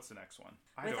 What's the next one?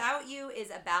 Without You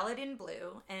is A Ballad in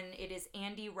Blue, and it is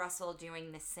Andy Russell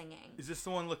doing the singing. Is this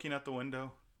the one looking out the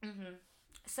window?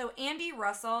 So Andy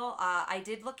Russell, I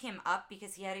did look him up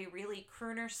because he had a really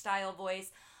crooner-style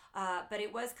voice, but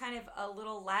it was kind of a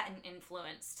little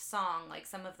Latin-influenced song, like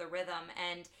some of the rhythm,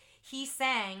 and he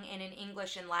sang in an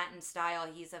English and Latin style.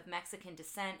 He's of Mexican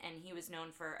descent, and he was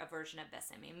known for a version of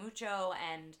Besame Mucho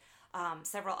and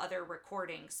several other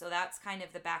recordings, so that's kind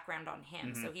of the background on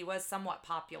him. So he was somewhat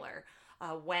popular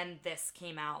when this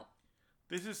came out.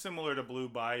 This is similar to Blue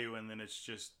Bayou, and then it's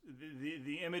just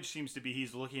the image seems to be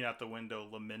he's looking out the window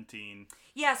lamenting.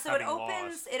 Yeah, so it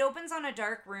opens on a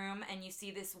dark room, and you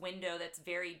see this window that's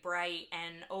very bright,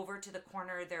 and over to the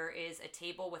corner there is a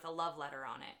table with a love letter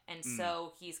on it. And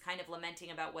so he's kind of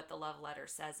lamenting about what the love letter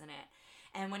says in it.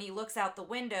 And when he looks out the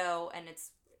window, and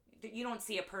you don't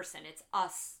see a person, it's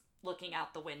us looking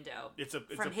out the window. It's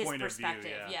from a his point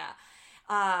perspective, of view, yeah.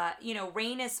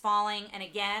 Rain is falling, and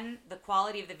again, the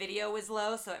quality of the video was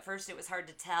low, so at first it was hard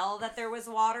to tell that there was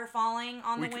water falling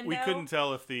on the window. We couldn't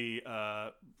tell if the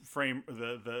frame,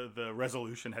 the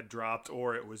resolution had dropped,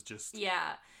 or it was just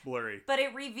blurry. But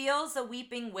it reveals a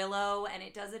weeping willow, and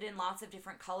it does it in lots of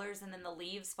different colors, and then the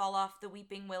leaves fall off the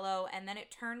weeping willow, and then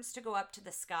it turns to go up to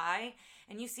the sky,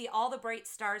 and you see all the bright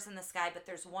stars in the sky, but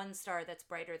there's one star that's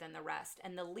brighter than the rest,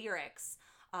 and the lyrics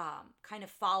kind of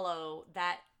follow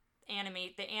that.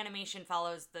 The animation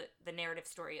follows the narrative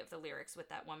story of the lyrics with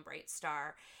that one bright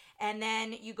star. And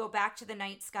then you go back to the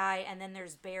night sky, and then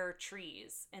there's bare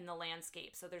trees in the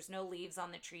landscape. So there's no leaves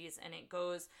on the trees, and it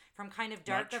goes from kind of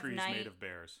dark of night. Not trees made of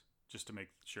bears, just to make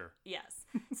sure. Yes.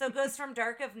 So it goes from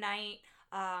dark of night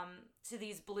to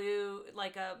these blue,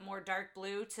 like a more dark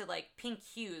blue, to like pink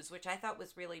hues, which I thought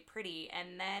was really pretty.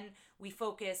 And then we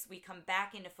come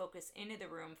back into focus into the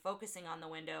room, focusing on the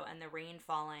window and the rain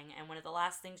falling. And one of the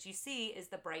last things you see is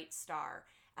the bright star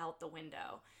out the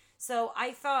window. So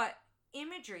I thought,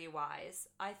 imagery-wise,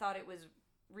 I thought it was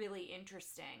really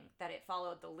interesting that it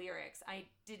followed the lyrics. I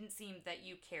didn't seem that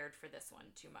you cared for this one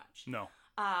too much. No.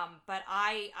 But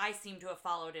I seem to have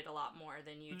followed it a lot more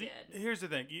than you did. Here's the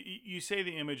thing. You say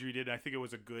the imagery did. I think it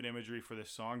was a good imagery for this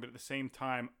song, but at the same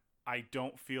time, I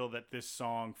don't feel that this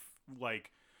song, like,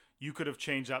 you could have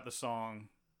changed out the song,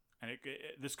 and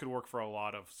this could work for a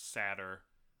lot of sadder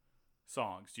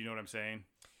songs. Do you know what I'm saying?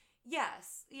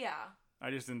 Yes. Yeah. I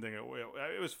just didn't think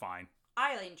it was fine.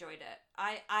 I enjoyed it.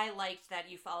 I liked that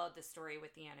you followed the story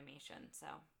with the animation, so...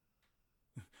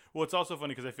 Well, it's also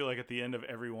funny because I feel like at the end of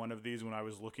every one of these, when I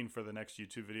was looking for the next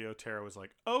YouTube video, Tara was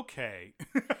like, okay.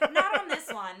 Not on this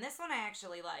one. This one I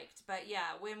actually liked. But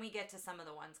yeah, when we get to some of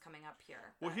the ones coming up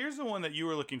here. Well, here's the one that you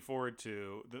were looking forward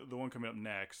to, the one coming up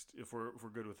next, if we're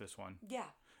good with this one. Yeah.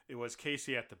 It was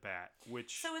Casey at the Bat,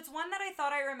 which... So it's one that I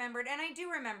thought I remembered, and I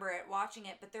do remember it, watching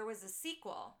it, but there was a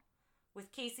sequel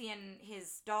with Casey and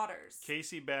his daughters.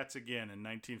 Casey Bats Again in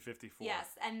 1954. Yes,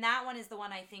 and that one is the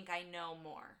one I think I know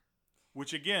more.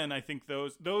 Which, again, I think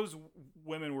those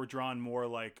women were drawn more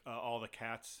like All the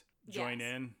Cats join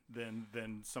in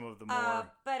than some of the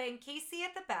more... But in Casey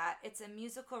at the Bat, it's a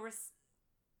musical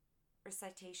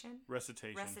recitation.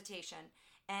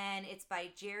 And it's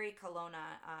by Jerry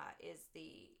Colonna, is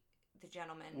the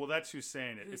gentleman. Well, that's who's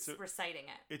saying it. Who's reciting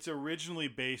it. It's originally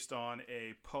based on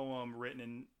a poem written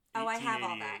in 1888. Oh, I have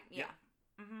all that. Yeah.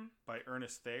 Mm-hmm. By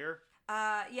Ernest Thayer.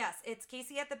 Yes, it's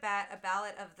Casey at the Bat, a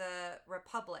ballad of the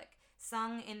Republic,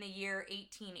 sung in the year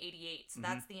 1888. So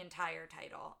that's the entire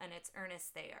title, and it's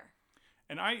Ernest Thayer.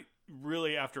 And I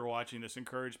really, after watching this,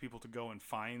 encourage people to go and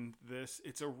find this.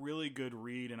 It's a really good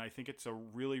read, and I think it's a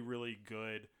really, really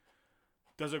good...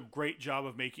 Does a great job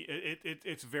of making...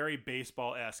 It's very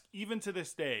baseball-esque. Even to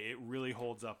this day, it really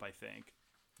holds up, I think.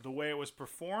 The way it was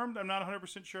performed, I'm not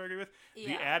 100% sure I agree with. Yeah.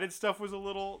 The added stuff was the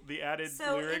added lyrics.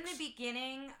 So in the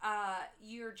beginning,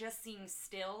 you're just seeing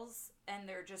stills, and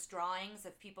they're just drawings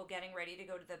of people getting ready to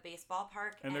go to the baseball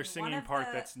park. And they're singing a part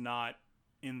that's not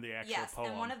in the actual poem.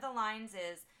 Yes, and one of the lines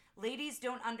is, "Ladies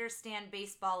don't understand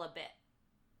baseball a bit."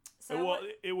 So Well,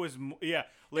 it was yeah.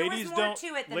 There was Ladies more don't to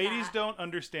it than ladies that. don't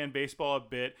understand baseball a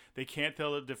bit. They can't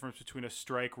tell the difference between a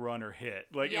strike, run, or hit.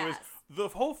 Like it was Yes. the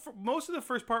whole most of the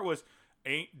first part was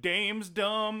ain't dames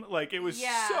dumb. Like it was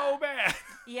Yeah. so bad.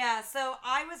 Yeah, so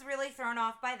I was really thrown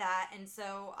off by that, and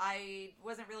so I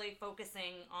wasn't really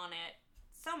focusing on it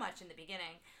so much in the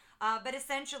beginning. But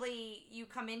essentially, you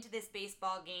come into this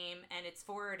baseball game, and it's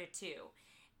 4-2,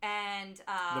 and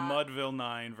The Mudville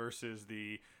 9 versus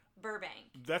the Burbank.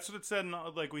 That's what it said.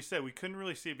 Like we said, we couldn't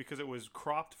really see it because it was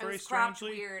cropped It very was cropped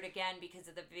strangely. weird again because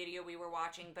of the video we were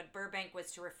watching, but Burbank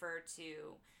was to refer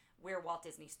to where Walt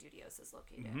Disney Studios is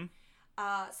located.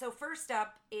 Mm-hmm. So first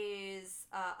up is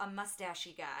a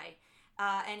mustachy guy,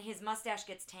 and his mustache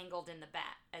gets tangled in the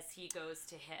bat as he goes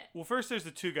to hit. Well, first there's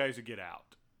the two guys who get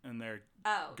out, and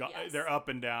Yes. they're up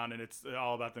and down, and it's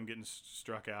all about them getting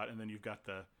struck out. And then you've got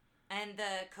And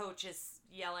the coach is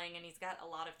yelling, and he's got a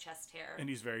lot of chest hair. and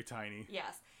he's very tiny.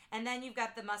 Yes. And then you've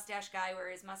got the mustache guy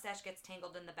where his mustache gets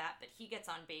tangled in the bat, but he gets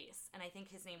on base. And I think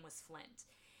his name was Flint.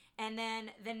 And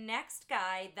then the next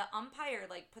guy, the umpire,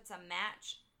 puts a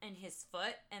match in his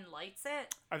foot and lights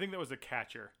it. I think that was a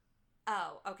catcher.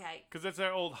 Oh, okay. Because that's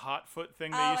that old hot foot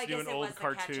thing they Oh, used I to do guess in it old was the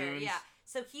catcher. cartoons. Yeah.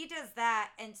 So he does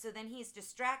that, and so then he's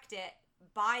distracted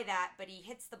by that, but he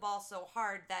hits the ball so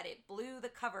hard that it blew the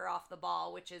cover off the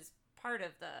ball, which is part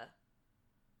of the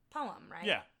poem, right?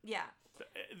 Yeah. Yeah.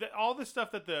 All the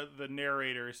stuff that the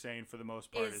narrator is saying for the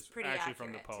most part is pretty actually accurate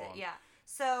from the poem. yeah.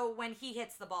 So when he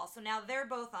hits the ball, so now they're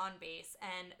both on base,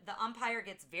 and the umpire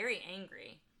gets very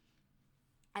angry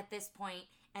at this point,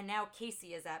 and now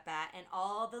Casey is at bat, and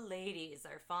all the ladies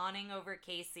are fawning over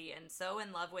Casey and so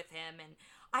in love with him. And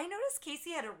I noticed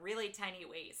Casey had a really tiny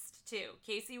waist too.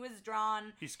 Casey was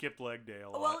drawn. He skipped leg day a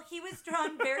lot. Well, he was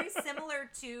drawn very similar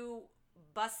to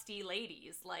busty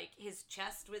ladies. Like his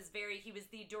chest was he was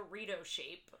the Dorito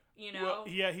shape, you know? Well,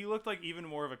 yeah, he looked like even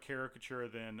more of a caricature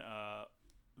than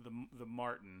the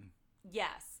Martin.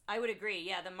 Yes, I would agree.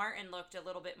 Yeah, the Martin looked a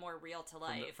little bit more real to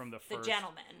life. From the the first.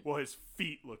 gentleman. Well, his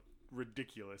feet look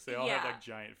ridiculous. They all had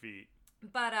giant feet.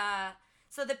 But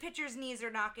so the pitcher's knees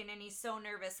are knocking, and he's so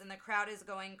nervous, and the crowd is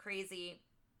going crazy.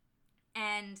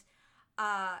 And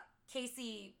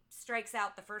Casey strikes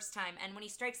out the first time, and when he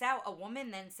strikes out, a woman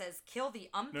then says, "Kill the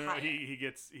umpire." No,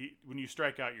 he when you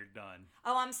strike out, you're done.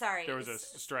 Oh, I'm sorry. There was a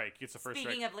strike. It's the first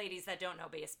Speaking strike. of ladies that don't know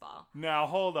baseball. Now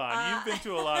hold on. You've been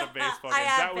to a lot of baseball games. I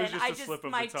have That was been. just a slip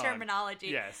of my the tongue. terminology.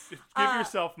 Yes. Give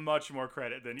yourself much more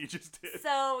credit than you just did.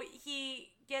 So he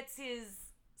gets his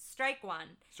strike one.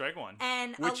 Strike one.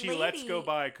 And which a he lets lady- go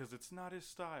by because it's not his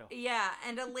style. Yeah,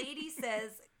 and a lady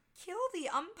says, "Kill the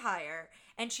umpire,"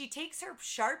 and she takes her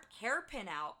sharp hairpin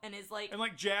out and is like, And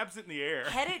jabs it in the air.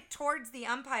 headed towards the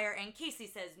umpire, and Casey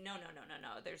says, no,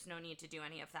 there's no need to do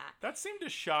any of that. That seemed to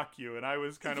shock you, and I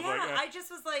was kind of Yeah, like... I just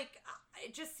was like,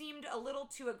 it just seemed a little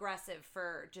too aggressive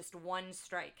for just one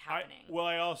strike happening.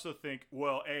 I also think,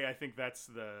 I think that's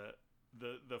the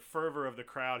fervor of the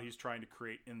crowd he's trying to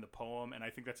create in the poem, and I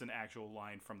think that's an actual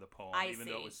line from the poem, even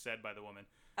though it was said by the woman.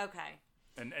 Okay.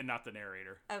 And not the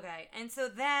narrator. Okay, and so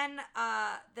then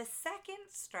the second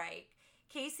strike,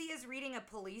 Casey is reading a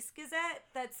police gazette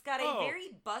that's got a very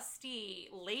busty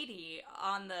lady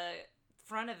on the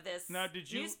front of this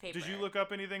newspaper. Did you look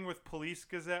up anything with Police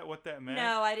Gazette, what that meant?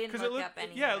 No, I didn't look up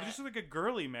anything. Yeah, it just looked like a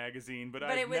girly magazine, but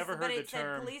I've never heard the term. But it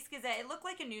said Police Gazette. It looked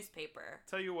like a newspaper.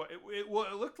 Tell you what, it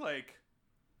looked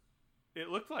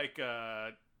like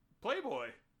Playboy.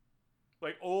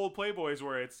 Like old Playboys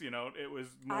where it's, it was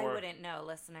more... I wouldn't know,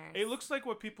 listeners. It looks like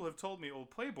what people have told me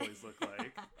old Playboys look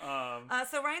like.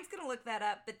 So Ryan's going to look that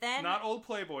up, but then... Not old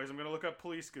Playboys. I'm going to look up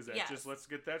Police Gazette. Yes. Just let's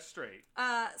get that straight.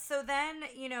 So then,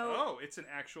 Oh, it's an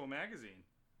actual magazine.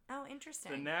 Oh,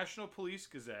 interesting. The National Police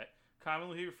Gazette,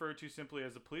 commonly referred to simply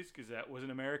as the Police Gazette, was an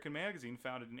American magazine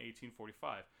founded in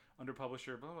 1845. Under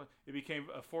publisher, blah, blah, it became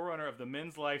a forerunner of the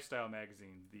Men's Lifestyle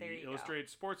magazine, the Illustrated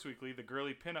Sports Weekly, the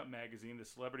Girly Pinup magazine, the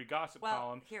Celebrity Gossip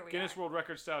column, Guinness World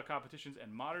Record style competitions,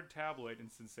 and modern tabloid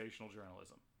and sensational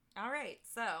journalism. All right,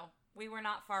 so we were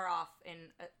not far off in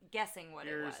guessing what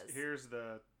it was. Here's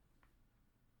the...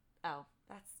 Oh,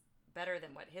 that's better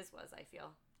than what his was, I feel.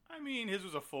 I mean, his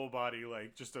was a full body,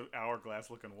 just an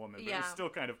hourglass-looking woman, but Yeah. it's still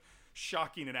kind of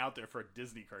shocking and out there for a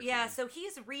Disney cartoon. Yeah, so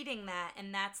he's reading that,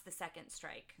 and that's the second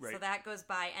strike. Right. So that goes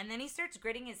by, and then he starts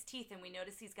gritting his teeth, and we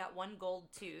notice he's got one gold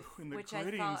tooth, And the which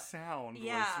gritting I thought, sound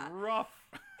yeah. was rough.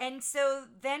 And so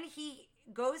then he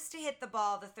goes to hit the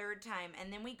ball the third time,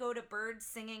 and then we go to birds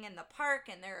singing in the park,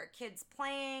 and there are kids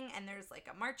playing, and there's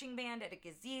a marching band at a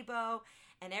gazebo,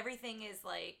 and everything is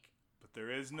But there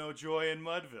is no joy in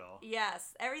Mudville.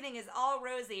 yes, everything is all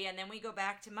rosy, and then we go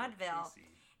back to Mudville. Casey.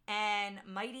 And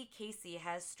Mighty Casey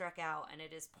has struck out, and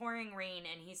it is pouring rain,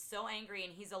 and he's so angry,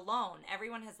 and he's alone.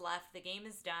 Everyone has left. The game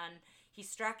is done. He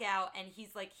struck out, and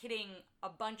he's like hitting a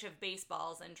bunch of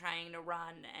baseballs and trying to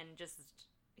run, and just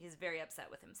he's very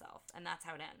upset with himself, and that's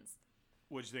how it ends.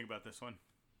 What'd you think about this one?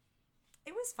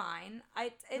 It was fine.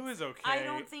 It was okay. I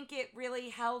don't think it really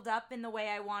held up in the way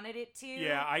I wanted it to.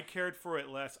 Yeah, I cared for it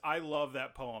less. I love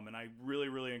that poem, and I really,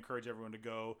 really encourage everyone to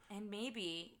go. And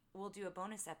maybe we'll do a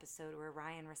bonus episode where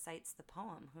Ryan recites the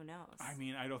poem. Who knows? I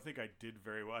mean, I don't think I did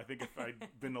very well. I think if I'd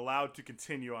been allowed to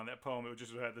continue on that poem, it would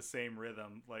just have had the same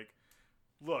rhythm. Like,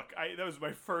 look, that was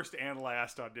my first and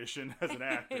last audition as an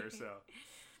actor, so.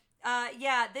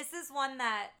 Yeah, this is one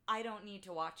that I don't need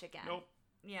to watch again. Nope.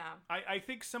 Yeah. I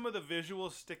think some of the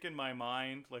visuals stick in my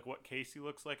mind, like what Casey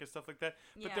looks like and stuff like that.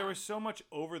 But there was so much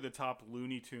over-the-top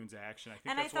Looney Tunes action. I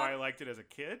think that's why I liked it as a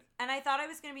kid. And I thought I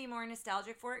was going to be more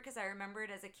nostalgic for it because I remember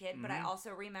it as a kid, but I also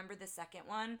remember the second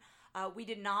one. We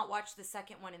did not watch the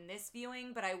second one in this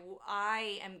viewing, but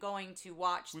I am going to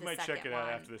watch the second one. We might check it out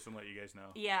after this and let you guys know.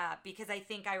 Yeah, because I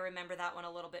think I remember that one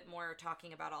a little bit more,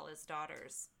 talking about all his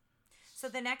daughters. So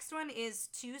the next one is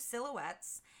Two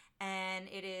Silhouettes. And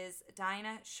it is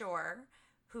Dinah Shore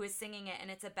who is singing it,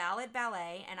 and it's a ballad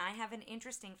ballet, and I have an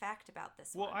interesting fact about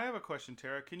this one. Well, I have a question,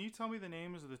 Tara. Can you tell me the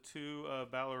names of the two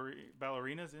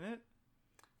ballerinas in it?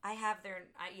 I have their...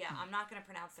 I'm not going to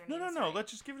pronounce their names. No. Let's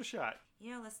just give it a shot.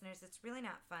 You know, listeners, it's really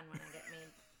not fun when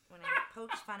I get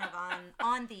poked fun of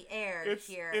on the air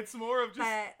here. It's more of just...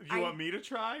 You want me to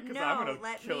try? Because I'm going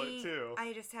to kill it, too.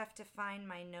 I just have to find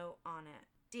my note on it.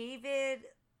 David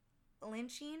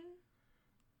Lynching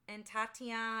and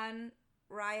Tatiana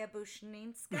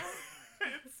Ryabushninska.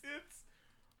 it's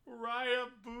Raya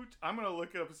Boot. I'm going to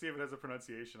look it up and see if it has a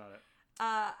pronunciation on it.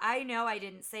 I know I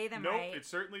didn't say them right. Nope, it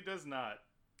certainly does not.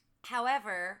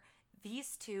 However,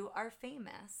 these two are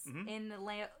famous in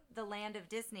the land of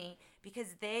Disney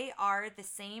because they are the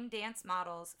same dance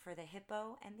models for the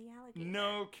hippo and the alligator.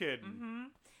 No kidding. Mm-hmm.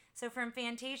 So from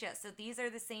Fantasia. So these are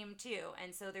the same two.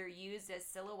 And so they're used as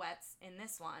silhouettes in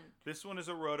this one. This one is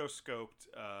a rotoscoped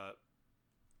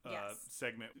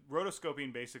segment.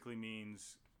 Rotoscoping basically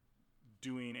means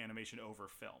doing animation over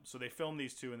film. So they filmed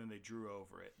these two and then they drew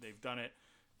over it. They've done it.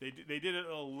 They did it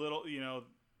a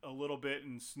little bit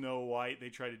in Snow White. They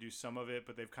tried to do some of it,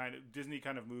 but Disney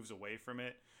kind of moves away from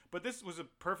it. But this was a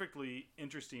perfectly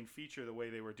interesting feature, the way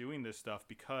they were doing this stuff,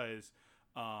 because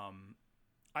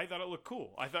I thought it looked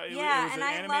cool. I thought it was an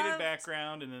animated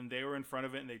background, and then they were in front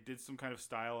of it, and they did some kind of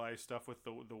stylized stuff with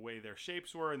the way their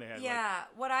shapes were, and they had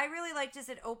what I really liked is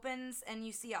it opens and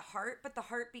you see a heart, but the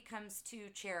heart becomes two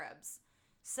cherubs.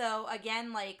 So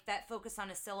again, like that focus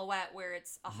on a silhouette where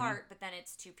it's a heart, but then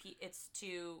it's two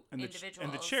individuals.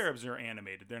 And the cherubs are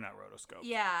animated; they're not rotoscoped.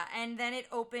 Yeah, and then it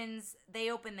opens.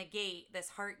 They open the gate, this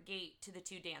heart gate, to the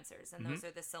two dancers, and those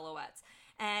are the silhouettes.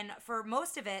 And for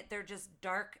most of it, they're just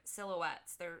dark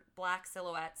silhouettes. They're black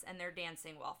silhouettes, and they're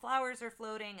dancing while flowers are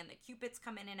floating, and the cupids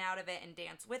come in and out of it and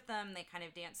dance with them. They kind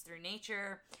of dance through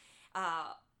nature.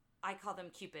 I call them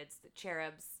cupids, the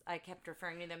cherubs. I kept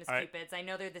referring to them as cupids. I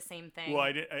know they're the same thing. Well,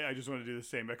 I just want to do the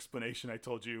same explanation I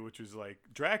told you, which was like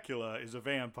Dracula is a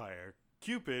vampire.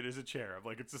 Cupid is a cherub.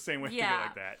 Like, it's the same way to do it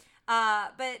like that.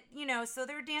 But, so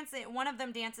they're dancing. One of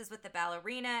them dances with the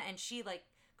ballerina, and she, like,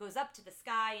 goes up to the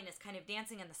sky and is kind of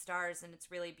dancing in the stars, and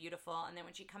it's really beautiful. And then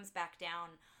when she comes back down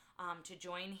to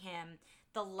join him,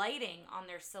 the lighting on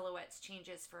their silhouettes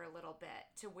changes for a little bit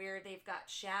to where they've got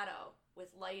shadow with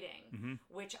lighting,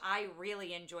 which I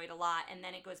really enjoyed a lot. And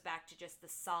then it goes back to just the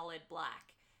solid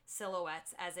black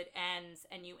silhouettes as it ends,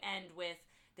 and you end with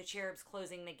the cherubs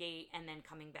closing the gate and then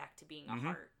coming back to being a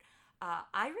heart.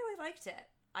 I really liked it.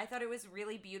 I thought it was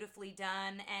really beautifully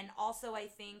done. And also I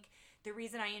think the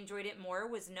reason I enjoyed it more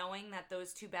was knowing that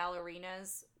those two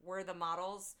ballerinas were the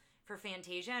models for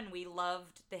Fantasia, and we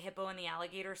loved the hippo and the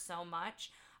alligator so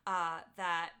much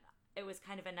that it was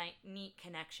kind of a neat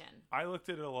connection. I looked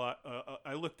at it a lot.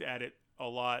 I looked at it a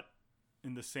lot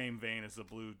in the same vein as the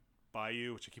Blue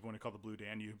Bayou, which I keep wanting to call the Blue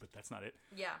Danube, but that's not it.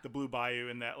 Yeah. The Blue Bayou,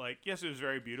 in that, like, yes, it was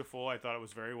very beautiful. I thought it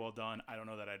was very well done. I don't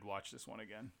know that I'd watch this one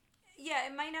again. Yeah,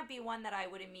 it might not be one that I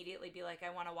would immediately be like, I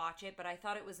want to watch it, but I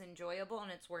thought it was enjoyable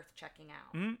and it's worth checking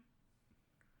out. Mm-hmm.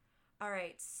 All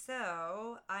right,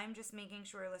 so I'm just making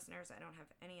sure, listeners, I don't have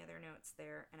any other notes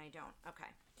there, and I don't. Okay.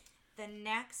 The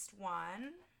next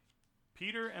one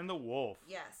Peter and the Wolf.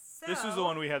 Yes. So, This was the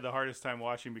one we had the hardest time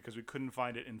watching because we couldn't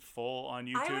find it in full on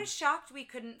YouTube. I was shocked we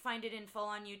couldn't find it in full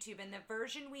on YouTube. And the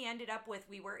version we ended up with,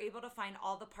 we were able to find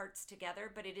all the parts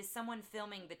together, but it is someone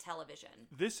filming the television.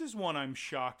 This is one I'm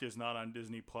shocked is not on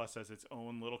Disney Plus as its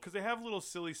own little... Because they have little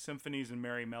silly symphonies and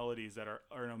merry melodies that are...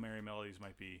 Or no, merry melodies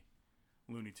might be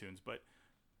Looney Tunes, but...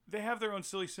 They have their own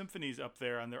silly symphonies up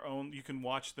there on their own. You can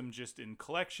watch them just in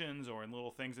collections or in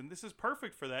little things, and this is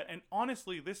perfect for that. And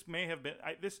honestly, this may have been...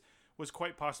 this was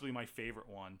quite possibly my favorite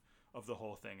one of the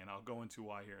whole thing, and I'll go into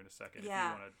why here in a second.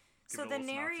 Yeah. If you want to So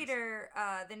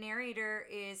the narrator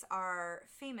is our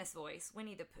famous voice,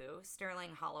 Winnie the Pooh,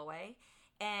 Sterling Holloway,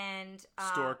 and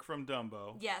Stork from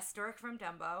Dumbo. Yes, Stork from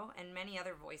Dumbo, and many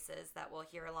other voices that we'll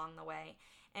hear along the way.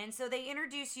 And so they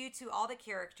introduce you to all the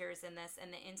characters in this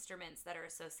and the instruments that are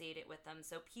associated with them.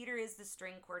 So Peter is the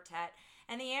string quartet,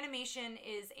 and the animation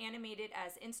is animated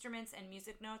as instruments and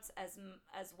music notes as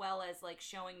well as like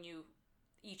showing you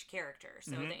each character.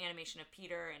 So the animation of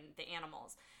Peter and the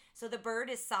animals. So the bird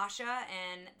is Sasha,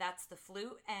 and that's the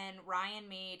flute. And Ryan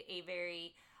made a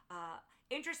very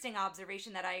interesting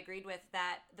observation that I agreed with,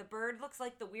 that the bird looks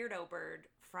like the weirdo bird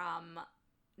from...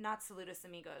 Not Saludos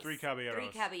Amigos. Three Caballeros. Three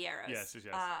Caballeros. Yes.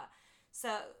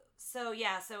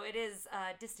 So it is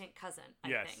a distant cousin,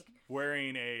 I think.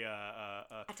 Wearing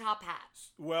a top hat.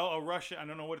 Well, a Russian, I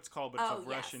don't know what it's called, but it's a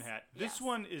Russian hat. This Yes.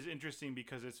 one is interesting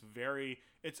because it's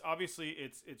obviously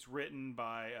it's written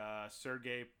by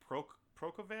Sergei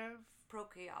Prokofiev?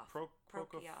 Prokofiev,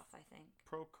 I think.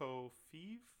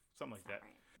 Prokofiev? Something like that.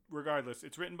 Right. Regardless,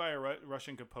 it's written by a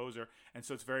Russian composer, and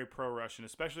so it's very pro-Russian,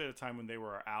 especially at a time when they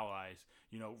were our allies.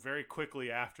 You know, very quickly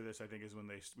after this, I think, is when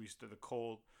the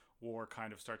Cold War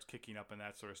kind of starts kicking up and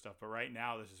that sort of stuff. But right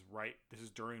now, this is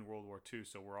during World War II,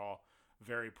 so we're all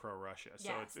very pro-Russia. So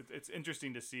Yes. it's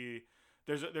interesting to see.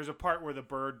 There's a part where the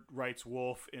bird writes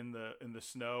wolf in the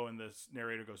snow, and the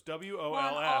narrator goes WOLF.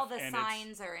 Well, and all the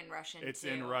signs are in Russian. It's too,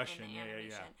 in Russian, the yeah.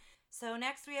 animation. So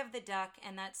next we have the duck,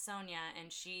 and that's Sonia,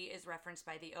 and she is referenced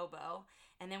by the oboe.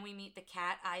 And then we meet the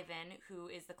cat, Ivan, who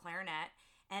is the clarinet.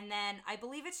 And then I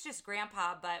believe it's just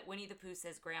Grandpa, but Winnie the Pooh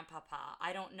says Grandpapa.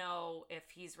 I don't know if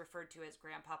he's referred to as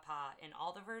Grandpapa in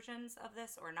all the versions of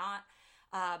this or not,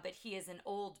 but he is an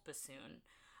old bassoon.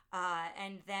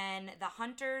 And then the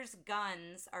hunter's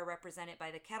guns are represented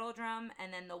by the kettle drum,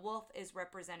 and then the wolf is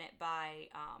represented by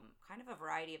kind of a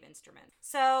variety of instruments.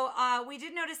 So we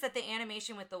did notice that the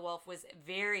animation with the wolf was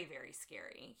very, very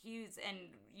scary. And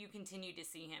you continue to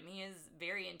see him. He is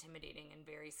very intimidating and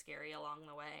very scary along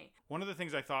the way. One of the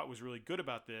things I thought was really good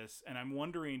about this, and I'm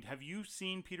wondering, have you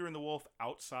seen Peter and the Wolf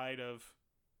outside of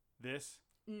this?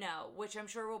 No, which I'm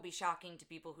sure will be shocking to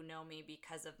people who know me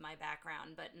because of my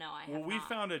background, but no, I have Well, we not.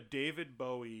 found a David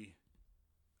Bowie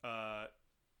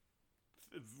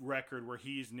record where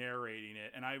he's narrating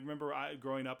it, and I remember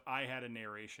growing up, I had a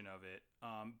narration of it.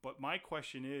 But my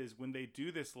question is, when they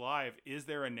do this live, is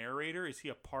there a narrator? Is he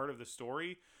a part of the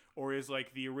story, or is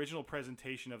like the original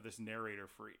presentation of this narrator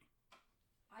free?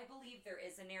 I believe there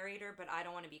is a narrator, but I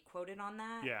don't want to be quoted on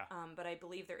that. Yeah. But I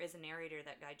believe there is a narrator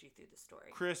that guides you through the story.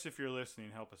 Chris, if you're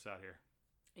listening, help us out here.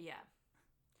 Yeah.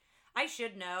 I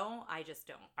should know. I just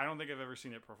don't. I don't think I've ever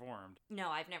seen it performed. No,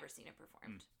 I've never seen it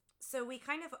performed. So we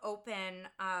kind of open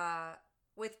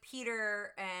with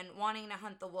Peter and wanting to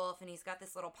hunt the wolf, and he's got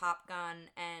this little pop gun,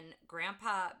 and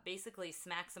Grandpa basically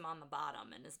smacks him on the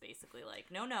bottom and is basically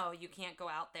like, no, you can't go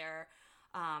out there.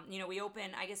 We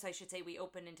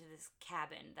open into this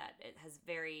cabin that it has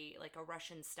very like a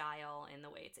Russian style in the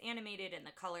way it's animated and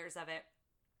the colors of it.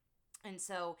 And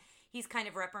so he's kind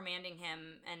of reprimanding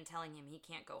him and telling him he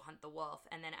can't go hunt the wolf.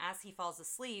 And then as he falls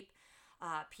asleep,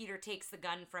 Peter takes the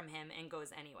gun from him and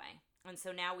goes anyway. And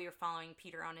so now we are following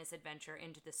Peter on his adventure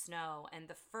into the snow. And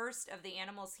the first of the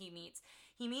animals he meets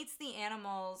the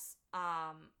animals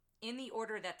in the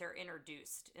order that they're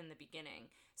introduced in the beginning.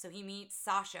 So he meets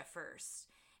Sasha first,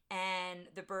 and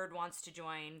the bird wants to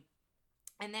join.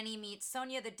 And then he meets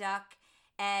Sonia the duck,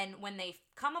 and when they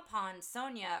come upon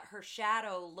Sonia, her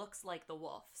shadow looks like the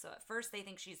wolf. So at first they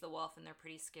think she's the wolf, and they're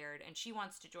pretty scared, and she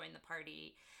wants to join the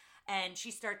party. And she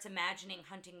starts imagining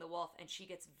hunting the wolf, and she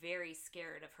gets very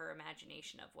scared of her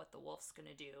imagination of what the wolf's going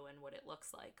to do and what it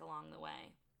looks like along the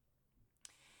way.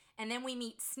 And then we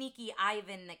meet Sneaky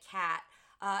Ivan the cat.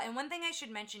 And one thing I should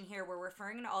mention here, we're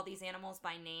referring to all these animals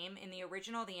by name. In the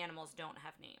original, the animals don't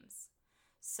have names.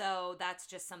 So that's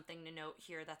just something to note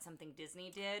here. That's something Disney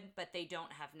did, but they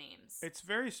don't have names. It's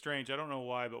very strange. I don't know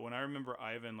why, but when I remember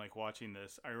Ivan like watching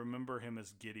this, I remember him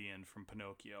as Gideon from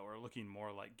Pinocchio, or looking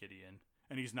more like Gideon.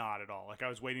 And he's not at all. Like, I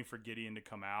was waiting for Gideon to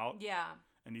come out. Yeah.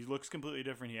 And he looks completely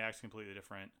different. He acts completely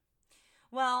different.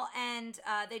 Well, and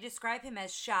they describe him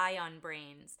as shy on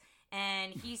brains.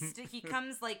 And he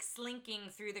comes like slinking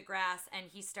through the grass, and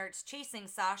he starts chasing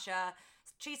Sasha,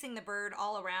 chasing the bird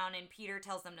all around, and Peter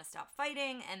tells them to stop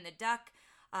fighting, and the duck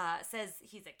says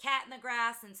he's a cat in the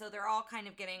grass, and so they're all kind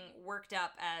of getting worked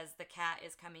up as the cat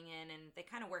is coming in, and they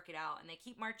kind of work it out, and they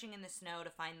keep marching in the snow to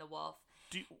find the wolf.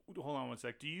 Hold on one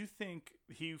sec. Do you think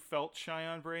he felt shy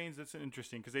on brains? That's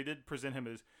interesting, because they did present him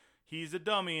as he's a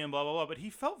dummy and blah, blah, blah, but he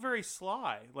felt very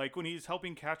sly. Like when he's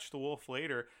helping catch the wolf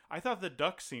later, I thought the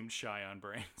duck seemed shy on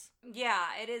brains. Yeah,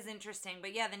 it is interesting.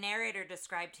 But yeah, the narrator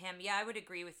described him. Yeah, I would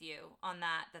agree with you on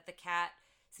that the cat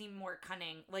seemed more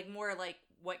cunning, like more like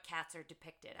what cats are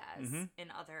depicted as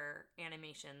in other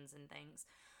animations and things.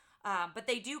 But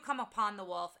they do come upon the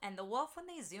wolf, and the wolf, when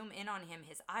they zoom in on him,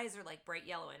 his eyes are like bright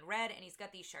yellow and red, and he's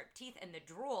got these sharp teeth, and the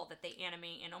drool that they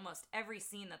animate in almost every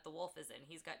scene that the wolf is in.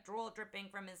 He's got drool dripping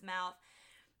from his mouth.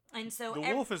 And so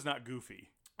the wolf is not goofy.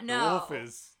 No. The wolf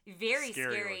is very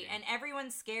scary. looking. And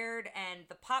everyone's scared, and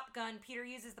the pop gun, Peter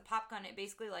uses the pop gun, it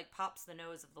basically like pops the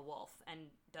nose of the wolf and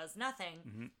does nothing.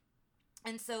 Mm-hmm.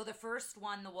 And so the first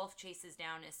one the wolf chases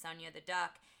down is Sonia the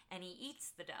duck, and he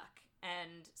eats the duck.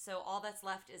 And so all that's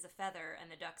left is a feather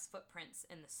and the duck's footprints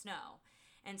in the snow.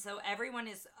 And so everyone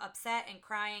is upset and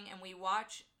crying, and we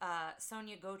watch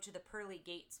Sonia go to the pearly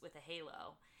gates with a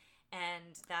halo.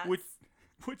 And that's...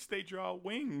 Which they draw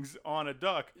wings on a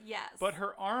duck. Yes. But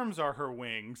her arms are her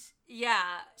wings. Yeah,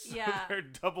 so yeah. They're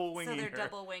double winging her. So they're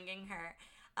double winging her.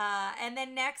 And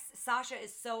then next, Sasha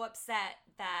is so upset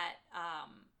that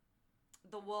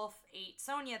the wolf ate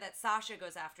Sonia that Sasha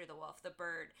goes after the wolf, the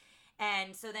bird.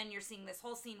 And so then you're seeing this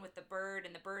whole scene with the bird,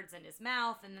 and the bird's in his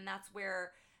mouth, and then that's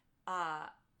where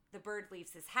the bird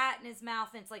leaves his hat in his mouth,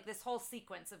 and it's like this whole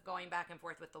sequence of going back and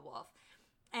forth with the wolf.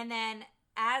 And then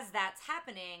as that's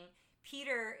happening,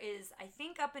 Peter is, I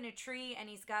think, up in a tree, and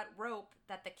he's got rope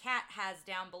that the cat has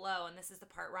down below, and this is the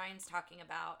part Ryan's talking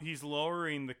about. He's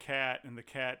lowering the cat, and the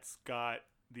cat's got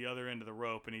the other end of the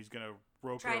rope, and he's going to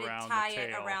rope it around the tail. Try to tie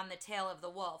it around the tail of the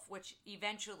wolf, which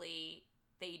eventually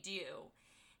they do.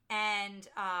 And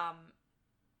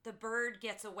the bird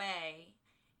gets away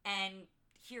and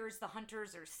hears the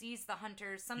hunters or sees the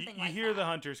hunters, something like that. You hear the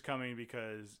hunters coming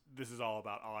because this is all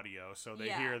about audio. So they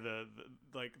hear the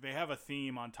like they have a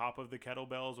theme on top of the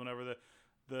kettlebells whenever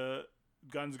the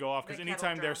guns go off. Because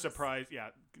anytime they're surprised,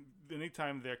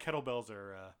 anytime their kettlebells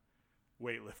are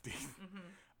weightlifting.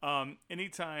 Mm-hmm.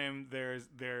 Anytime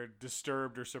they're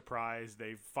disturbed or surprised,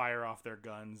 they fire off their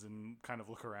guns and kind of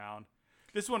look around.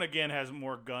 This one, again, has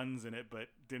more guns in it, but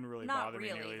didn't really bother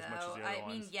me nearly as much as the other ones.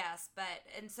 I mean, yes,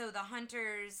 and so the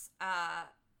hunters,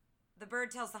 the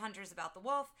bird tells the hunters about the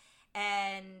wolf,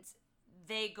 and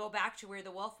they go back to where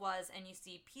the wolf was, and you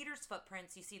see Peter's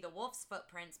footprints, you see the wolf's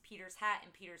footprints, Peter's hat,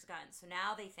 and Peter's gun. So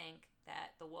now they think that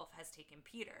the wolf has taken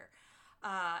Peter.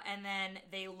 And then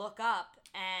they look up,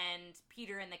 and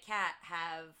Peter and the cat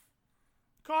have...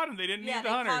 caught him. They didn't need the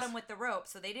hunters. Yeah, they caught him with the rope,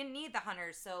 so they didn't need the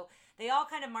hunters. So they all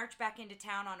kind of march back into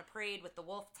town on a parade with the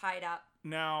wolf tied up.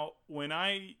 Now, when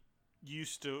I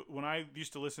used to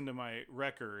listen to my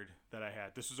record that I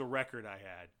had, this was a record I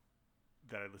had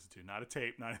that I listened to, not a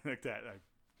tape, not anything like that,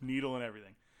 needle and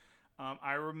everything.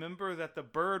 I remember that the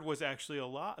bird was actually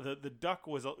alive. The duck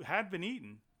had been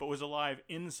eaten, but was alive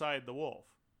inside the wolf.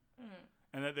 Mm.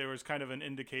 And that there was kind of an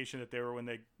indication that they were, when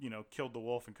they killed the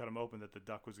wolf and cut him open, that the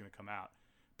duck was going to come out.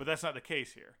 But that's not the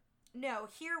case here. No,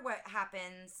 here what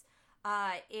happens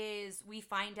is we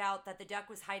find out that the duck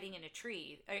was hiding in a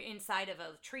tree, inside of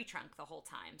a tree trunk the whole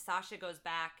time. Sasha goes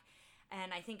back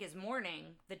and I think is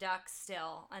mourning the duck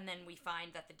still, and then we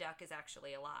find that the duck is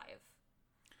actually alive.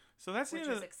 So that's which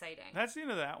is exciting. That's the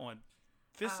end of that one.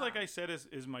 This, like I said,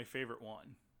 is my favorite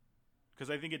one.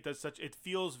 Because I think it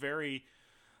feels very...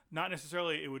 Not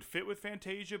necessarily it would fit with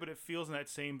Fantasia, but it feels in that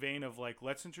same vein of like,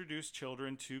 let's introduce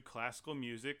children to classical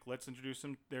music. Let's introduce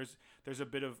them. There's a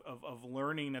bit of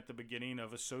learning at the beginning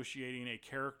of associating a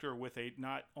character with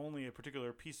not only a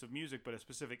particular piece of music, but a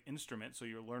specific instrument. So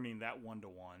you're learning that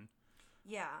one-to-one.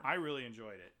 Yeah. I really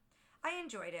enjoyed it. I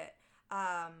enjoyed it.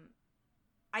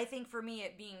 I think for me,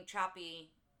 it being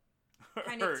choppy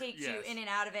kind of takes you in and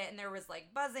out of it. And there was like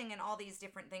buzzing and all these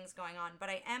different things going on. But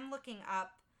I am looking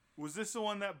up. Was this the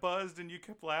one that buzzed and you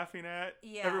kept laughing at?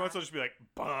 Yeah. Every once in a while, just be like,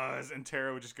 buzz, and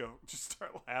Tara would just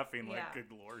start laughing like, good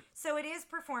Lord. So it is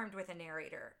performed with a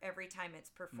narrator every time it's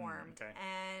performed. Okay.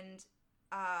 And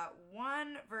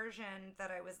one version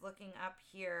that I was looking up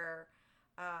here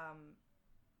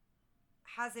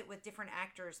has it with different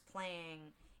actors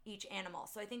playing each animal.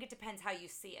 So I think it depends how you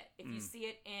see it. If you see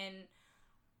it in,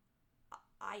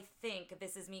 I think,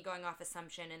 this is me going off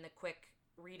assumption in the quick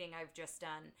reading I've just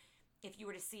done, if you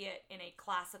were to see it in a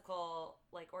classical,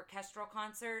 like, orchestral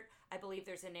concert, I believe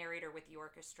there's a narrator with the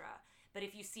orchestra. But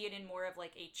if you see it in more of,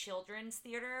 like, a children's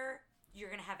theater, you're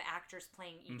going to have actors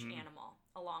playing each animal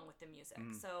along with the music.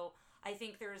 So I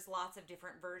think there's lots of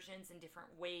different versions and different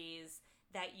ways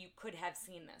that you could have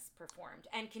seen this performed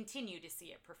and continue to see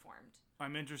it performed.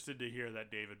 I'm interested to hear that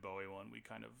David Bowie one we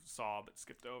kind of saw but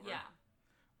skipped over. Yeah.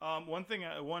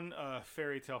 One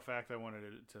fairy tale fact I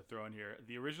wanted to throw in here.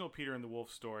 The original Peter and the Wolf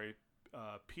story,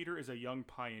 Peter is a young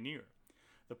pioneer.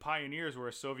 The Pioneers were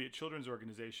a Soviet children's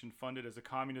organization funded as a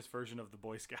communist version of the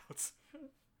Boy Scouts.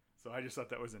 So I just thought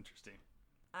that was interesting.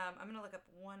 I'm going to look up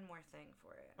one more thing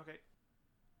for it. Okay.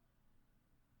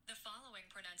 The following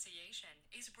pronunciation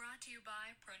is brought to you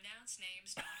by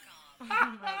pronouncenames.com.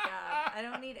 Oh my god. I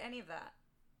don't need any of that.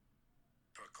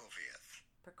 Prokofiev.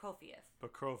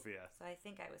 So I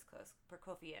think I was close.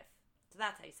 Prokofiev. So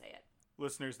that's how you say it.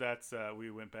 Listeners, that's we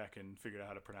went back and figured out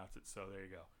how to pronounce it, so there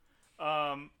you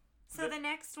go. So the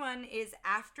next one is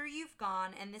After You've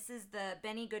Gone, and this is the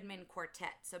Benny Goodman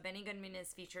Quartet. So Benny Goodman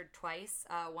is featured twice,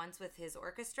 once with his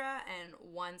orchestra and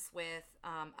once with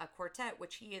a quartet,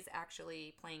 which he is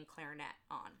actually playing clarinet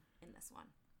on in this one.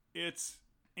 It's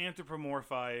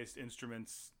anthropomorphized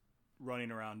instruments running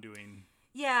around doing...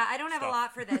 Yeah, I don't have stuff. a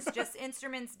lot for this, just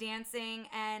instruments dancing.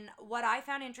 And what I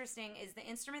found interesting is the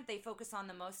instrument they focus on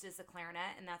the most is the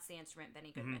clarinet, and that's the instrument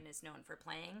Benny Goodman is known for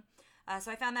playing.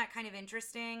 So I found that kind of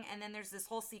interesting. And then there's this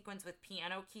whole sequence with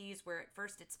piano keys where at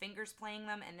first it's fingers playing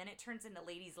them, and then it turns into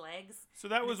ladies' legs. So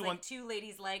that was like one... two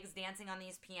ladies' legs dancing on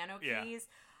these piano Yeah. keys.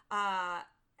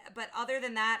 But other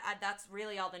than that, that's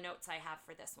really all the notes I have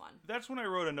for this one. That's when I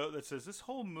wrote a note that says this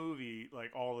whole movie,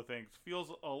 like all the things,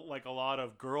 feels like a lot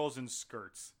of girls in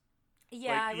skirts.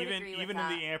 Yeah, like I would agree with even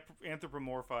that. in the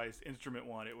anthropomorphized instrument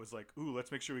one, it was like, ooh,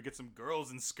 let's make sure we get some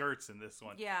girls in skirts in this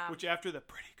one. Yeah. Which after the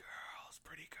pretty girls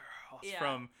Yeah.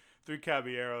 from Three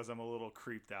Caballeros, I'm a little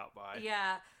creeped out by.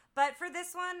 Yeah. But for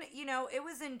this one, it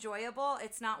was enjoyable.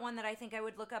 It's not one that I think I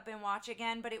would look up and watch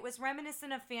again, but it was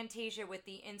reminiscent of Fantasia with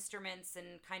the instruments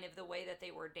and kind of the way that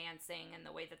they were dancing and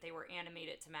the way that they were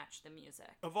animated to match the music.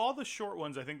 Of all the short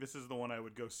ones, I think this is the one I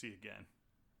would go see again.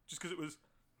 Just because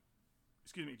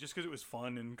it was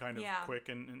fun and kind of quick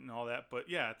and all that. But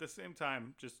yeah, at the same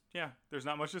time, there's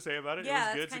not much to say about it.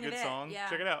 Yeah, it was good. It's a good song. Yeah.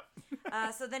 Check it out.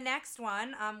 So the next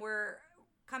one, we're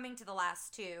coming to the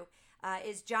last two,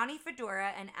 is Johnny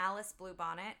Fedora and Alice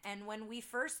Bluebonnet. And when we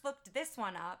first looked this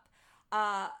one up,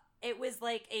 it was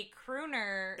like a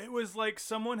crooner. It was like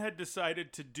someone had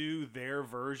decided to do their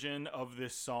version of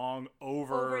this song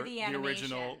over the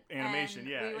original animation.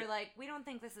 And we were like, we don't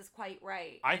think this is quite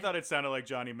right. I thought it sounded like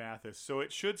Johnny Mathis, so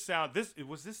it should sound.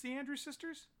 Was this the Andrews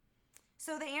Sisters?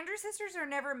 So the Andrews Sisters are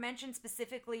never mentioned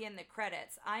specifically in the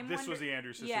credits. This was the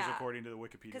Andrews Sisters according to the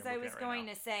Wikipedia. Because I was going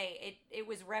to say it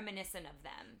was reminiscent of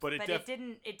them, but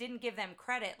it didn't give them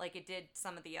credit like it did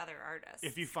some of the other artists.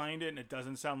 If you find it and it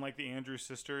doesn't sound like the Andrews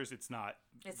Sisters, it's not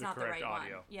the correct right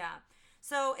audio. One. Yeah.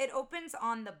 So it opens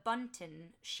on the Bunton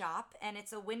shop, and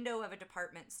it's a window of a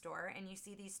department store, and you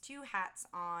see these two hats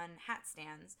on hat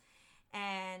stands,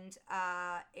 and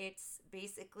it's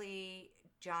basically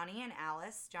Johnny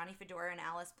Fedora and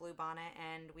Alice Bluebonnet,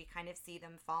 and we kind of see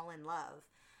them fall in love.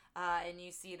 And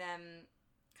you see them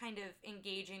kind of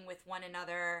engaging with one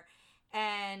another,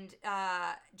 and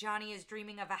Johnny is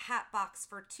dreaming of a hat box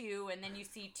for two, and then you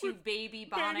see two baby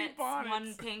bonnets,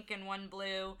 one pink and one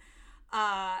blue.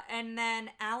 And then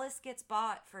Alice gets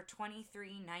bought for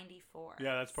 $23.94.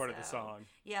 Yeah, that's part of the song.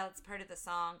 Yeah, that's part of the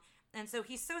song. And so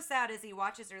he's so sad as he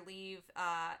watches her leave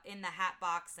in the hat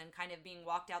box and kind of being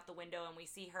walked out the window, and we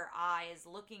see her eyes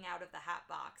looking out of the hat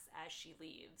box as she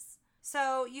leaves.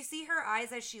 So you see her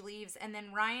eyes as she leaves, and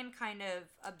then Ryan kind of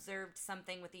observed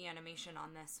something with the animation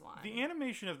on this one. The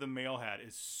animation of the male hat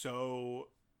is so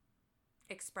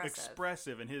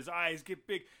expressive, and his eyes get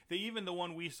big. Even the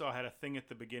one we saw had a thing at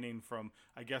the beginning from,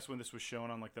 I guess, when this was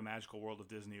shown on like the Magical World of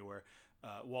Disney, where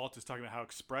Walt is talking about how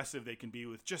expressive they can be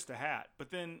with just a hat.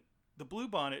 But then the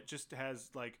Bluebonnet just has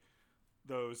like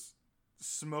those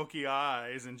smoky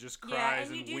eyes and just cries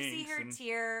and winks. Yeah, and you do see her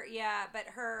tear. Yeah,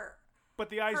 but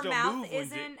the eyes her don't mouth move.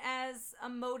 Isn't as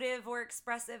emotive or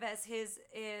expressive as his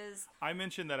is. I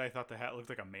mentioned that I thought the hat looked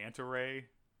like a manta ray.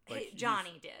 Like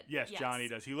Johnny did. Yes, Johnny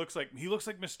does. He looks like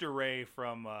Mr. Ray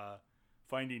from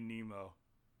Finding Nemo.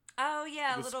 Oh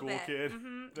yeah, a little bit. The school kid.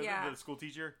 Mm-hmm. The school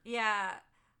teacher. Yeah.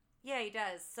 Yeah, he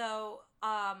does. So,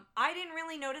 I didn't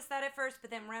really notice that at first,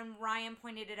 but then when Ryan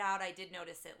pointed it out, I did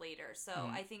notice it later. So,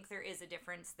 I think there is a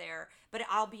difference there. But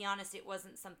I'll be honest, it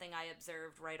wasn't something I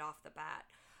observed right off the bat.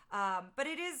 But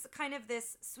it is kind of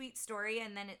this sweet story,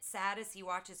 and then it's sad as he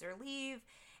watches her leave.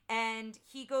 And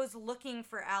he goes looking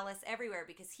for Alice everywhere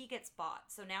because he gets bought.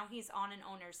 So now he's on an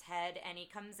owner's head, and he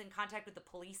comes in contact with the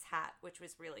police hat, which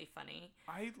was really funny.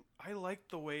 I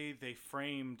liked the way they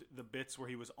framed the bits where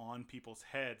he was on people's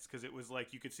heads, because it was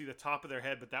like you could see the top of their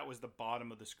head, but that was the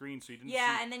bottom of the screen, so you didn't see...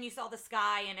 And then you saw the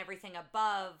sky and everything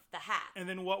above the hat. And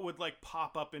then what would like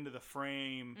pop up into the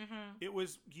frame? It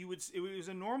was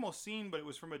a normal scene, but it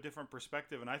was from a different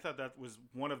perspective, and I thought that was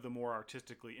one of the more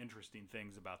artistically interesting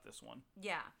things about this one.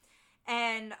 Yeah.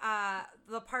 And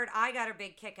the part I got a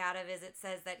big kick out of is it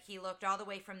says that he looked all the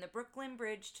way from the Brooklyn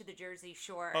Bridge to the Jersey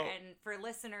Shore. Oh. And for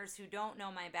listeners who don't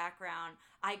know my background,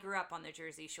 I grew up on the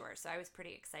Jersey Shore, so I was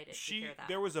pretty excited to hear that.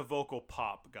 There was a vocal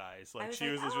pop, guys. Like she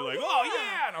was like, literally like, "Oh, "Oh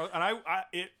yeah!" And I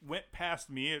it went past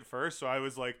me at first, so I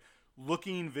was like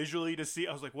looking visually to see.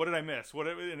 I was like, "What did I miss?"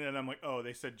 And then I'm like, "Oh,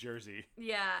 they said Jersey."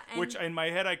 Yeah. And Which in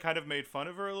my head I kind of made fun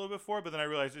of her a little bit for, but then I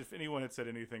realized if anyone had said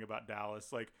anything about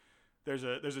Dallas, like. There's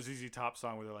a ZZ Top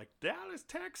song where they're like, Dallas,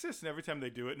 Texas. And every time they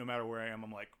do it, no matter where I am,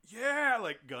 I'm like, yeah,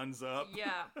 like guns up.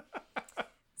 Yeah.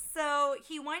 So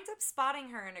he winds up spotting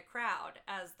her in a crowd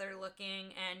as they're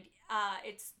looking. And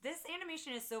this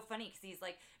animation is so funny because he's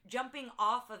like jumping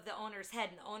off of the owner's head.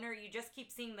 And the owner, you just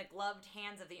keep seeing the gloved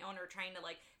hands of the owner trying to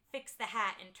like fix the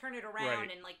hat and turn it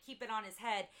around and like keep it on his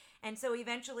head. And so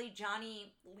eventually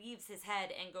Johnny leaves his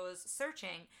head and goes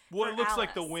searching Well, for it looks Alice.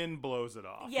 like the wind blows it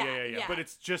off. Yeah. But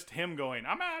it's just him going,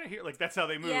 I'm out of here. Like, that's how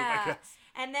they move. Yeah. I guess.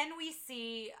 And then we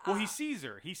see... Well, he sees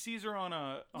her. He sees her on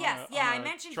a I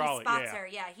mentioned trolley. He spots her.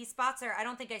 Yeah, he spots her. I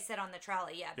don't think I said on the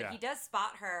trolley, but he does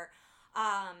spot her.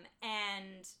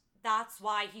 And that's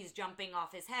why he's jumping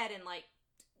off his head and, like,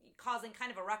 causing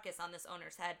kind of a ruckus on this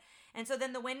owner's head. And so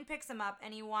then the wind picks him up,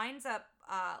 and he winds up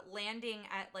landing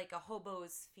at, like, a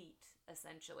hobo's feet,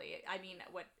 essentially. I mean,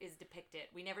 what is depicted.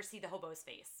 We never see the hobo's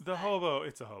face. It's a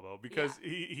hobo, because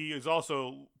he is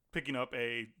also picking up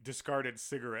a discarded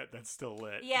cigarette that's still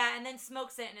lit. Yeah, and then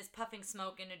smokes it and is puffing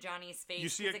smoke into Johnny's face. You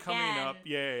see it coming up.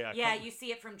 Yeah. Yeah, you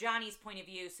see it from Johnny's point of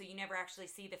view, so you never actually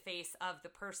see the face of the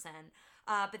person.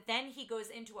 But then he goes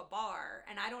into a bar,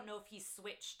 and I don't know if he's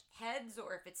switched heads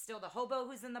or if it's still the hobo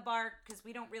who's in the bar, because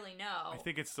we don't really know. I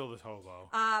think it's still this hobo.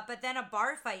 But then a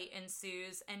bar fight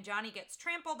ensues, and Johnny gets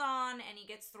trampled on, and he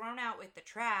gets thrown out with the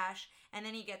trash, and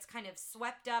then he gets kind of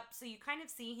swept up. So you kind of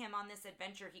see him on this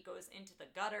adventure. He goes into the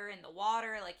gutter, in the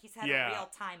water, like he's had a real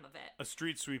time of it. A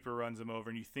street sweeper runs him over,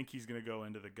 and you think he's going to go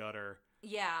into the gutter.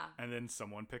 Yeah. And then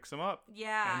someone picks him up.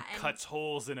 Yeah. And cuts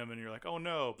holes in him, and you're like, oh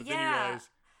no. But then you realize...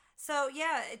 So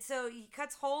he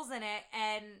cuts holes in it,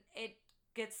 and it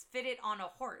gets fitted on a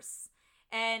horse.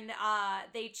 And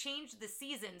they changed the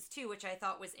seasons, too, which I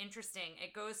thought was interesting.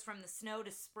 It goes from the snow to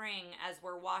spring as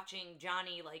we're watching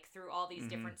Johnny, like, through all these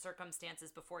different circumstances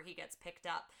before he gets picked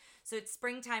up. So it's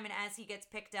springtime, and as he gets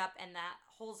picked up and the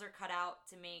holes are cut out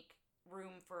to make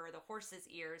room for the horse's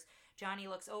ears, Johnny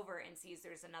looks over and sees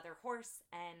there's another horse,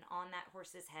 and on that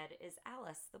horse's head is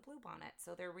Alice, the bluebonnet.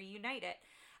 So they're reunited.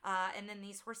 And then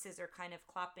these horses are kind of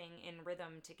clopping in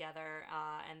rhythm together,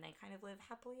 and they kind of live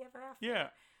happily ever after. Yeah.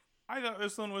 I thought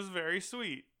this one was very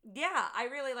sweet. Yeah, I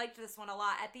really liked this one a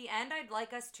lot. At the end, I'd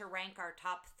like us to rank our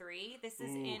top 3. This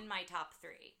is in my top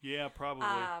 3. Yeah, probably.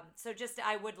 So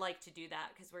I would like to do that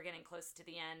because we're getting close to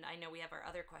the end. I know we have our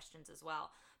other questions as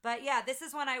well. But yeah, this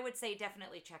is one I would say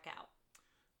definitely check out.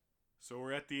 So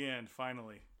we're at the end,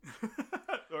 finally.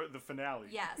 Or the finale.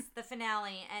 Yes, the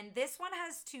finale. And this one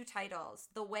has 2 titles.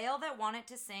 The Whale That Wanted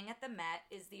to Sing at the Met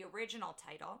is the original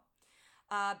title.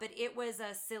 But it was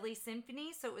a silly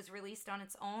symphony, so it was released on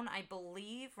its own. I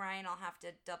believe, Ryan, I'll have to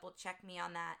double check me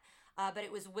on that. But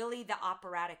it was Willie the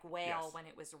Operatic Whale when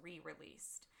it was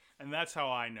re-released. And that's how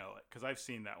I know it, because I've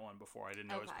seen that one before. I didn't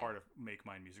know it was part of Make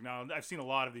Mine Music. Now, I've seen a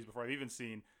lot of these before. I've even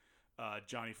seen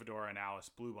Johnny Fedora and Alice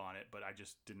Bluebonnet, but I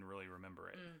just didn't really remember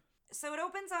it. So it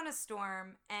opens on a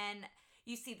storm, and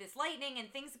you see this lightning and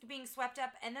things being swept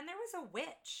up, and then there was a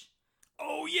witch.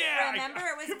 Oh, yeah! Remember?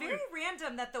 It was very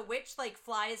random that the witch, like,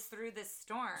 flies through this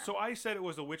storm. So I said it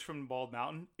was a witch from Bald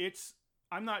Mountain.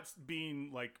 I'm not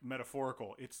being, like,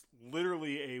 metaphorical. It's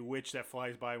literally a witch that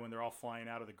flies by when they're all flying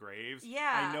out of the graves.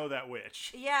 Yeah. I know that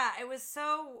witch. Yeah, it was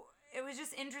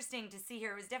just interesting to see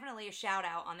her. It was definitely a shout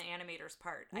out on the animator's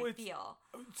part, I feel.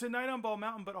 It's a Night on Bald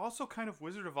Mountain, but also kind of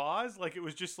Wizard of Oz. Like, it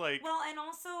was just like... Well, and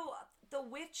also the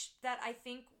witch that I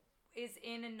think is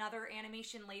in another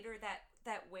animation later,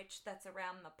 that witch that's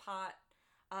around the pot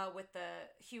with the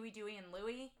Huey, Dewey, and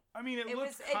Louie. I mean, it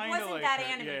wasn't kind of like that her.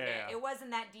 animated. Yeah. It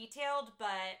wasn't that detailed,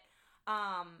 but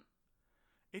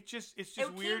it's just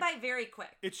It weird. came by very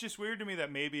quick. It's just weird to me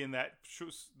that maybe in that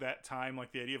time,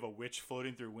 like the idea of a witch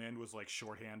floating through wind was like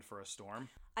shorthand for a storm.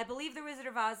 I believe The Wizard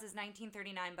of Oz is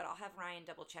 1939, but I'll have Ryan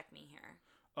double check me here.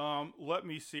 Let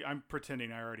me see. I'm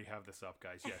pretending I already have this up,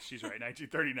 guys. Yes, she's right.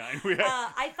 1939. We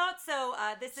I thought so.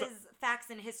 This is facts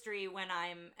and history when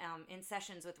I'm in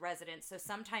sessions with residents. So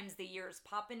sometimes the years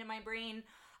pop into my brain,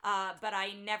 but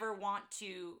I never want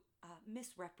to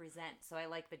misrepresent. So I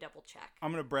like the double check.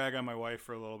 I'm going to brag on my wife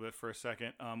for a little bit for a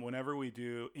second. Whenever we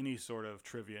do any sort of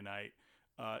trivia night,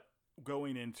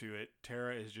 going into it,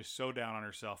 Tara is just so down on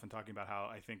herself and talking about how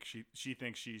I think she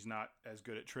thinks she's not as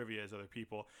good at trivia as other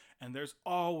people. And there's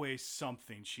always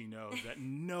something she knows that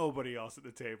nobody else at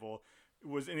the table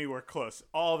was anywhere close.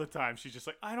 All the time. She's just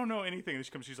like, I don't know anything. And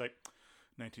she's like,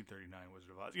 1939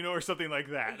 Wizard of Oz, or something like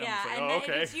that. Yeah, I'm and like,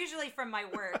 okay. It's usually from my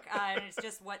work, and it's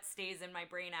just what stays in my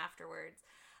brain afterwards.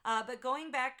 But going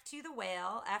back to the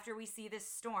whale, after we see this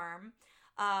storm,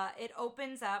 it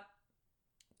opens up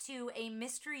to a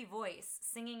mystery voice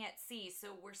singing at sea. So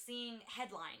we're seeing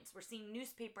headlines. We're seeing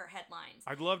newspaper headlines.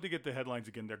 I'd love to get the headlines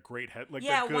again. They're great. Yeah,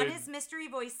 they're good. one is mystery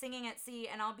voice singing at sea,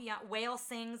 and I'll be on Whale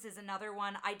Sings is another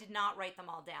one. I did not write them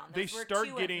all down. Those They were start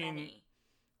two of getting many.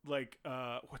 like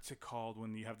what's it called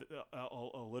when you have the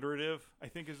alliterative? I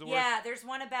think is the word. Yeah, there's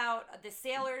one about the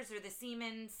sailors or the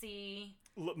seamen see.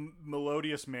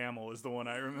 Melodious Mammal is the one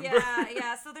I remember.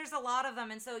 Yeah. So there's a lot of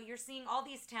them, and so you're seeing all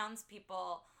these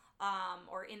townspeople,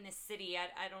 or in this city.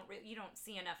 You don't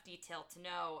see enough detail to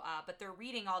know, but they're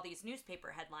reading all these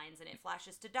newspaper headlines, and it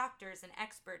flashes to doctors and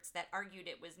experts that argued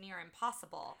it was near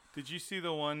impossible. Did you see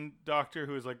the one doctor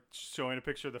who was like showing a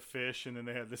picture of the fish, and then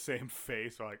they had the same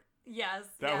face? Like, yes,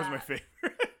 that was my favorite.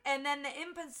 And then the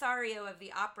impresario of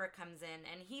the opera comes in,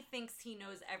 and he thinks he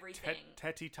knows everything.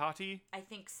 Teti Tati? I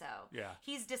think so. Yeah.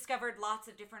 He's discovered lots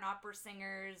of different opera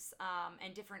singers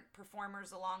and different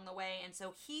performers along the way, and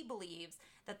so he believes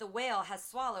that the whale has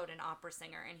swallowed an opera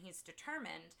singer, and he's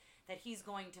determined that he's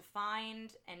going to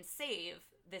find and save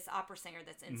this opera singer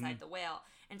that's inside the whale.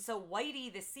 And so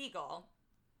Whitey the seagull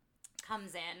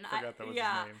comes in. I forgot that was his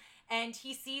name. And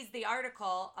he sees the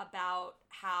article about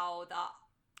how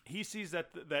he sees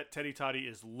that Teddy Toddy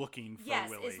is looking for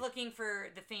Willie. Yes, is looking for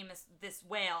this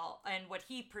whale, and what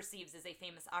he perceives as a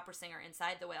famous opera singer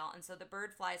inside the whale. And so the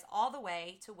bird flies all the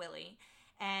way to Willie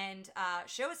and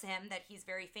shows him that he's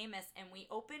very famous. And we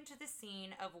open to the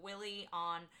scene of Willie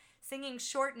on singing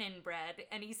shortening bread,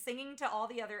 and he's singing to all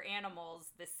the other animals,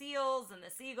 the seals and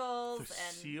the seagulls. The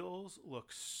seals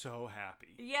look so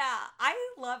happy. Yeah, I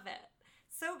love it.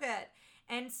 So good.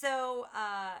 And so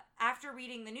after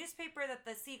reading the newspaper that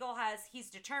the seagull has, he's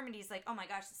determined. He's like, oh my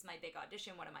gosh, this is my big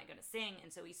audition. What am I going to sing?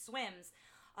 And so he swims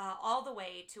all the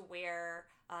way to where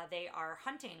they are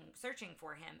hunting, searching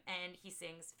for him. And he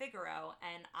sings Figaro.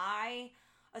 And I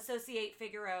associate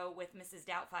Figaro with Mrs.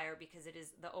 Doubtfire because it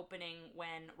is the opening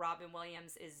when Robin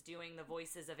Williams is doing the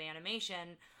voices of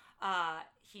animation.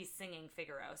 He's singing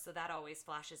Figaro. So that always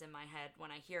flashes in my head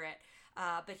when I hear it.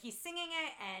 But he's singing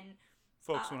it, and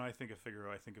folks, when I think of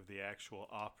Figaro, I think of the actual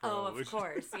opera. Oh, of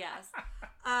course, yes.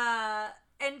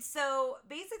 And so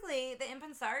basically, the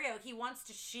impresario, he wants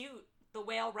to shoot the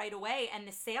whale right away, and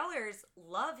the sailors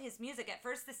love his music. At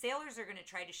first, the sailors are going to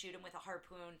try to shoot him with a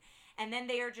harpoon, and then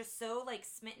they are just so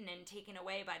smitten and taken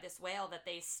away by this whale that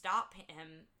they stop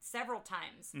him several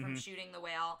times from shooting the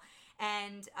whale.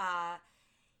 And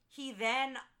he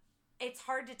then... It's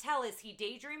hard to tell, is he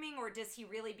daydreaming or does he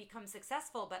really become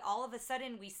successful? But all of a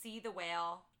sudden we see the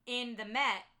whale in the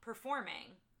Met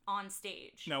performing on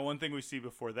stage. Now, one thing we see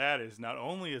before that is not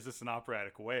only is this an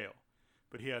operatic whale,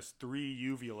 but he has 3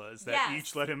 uvulas that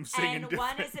each let him sing in different...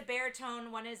 And one is a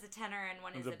baritone, one is a tenor, and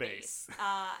one is a bass.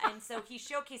 And so he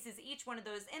showcases each one of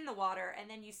those in the water, and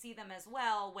then you see them as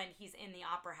well when he's in the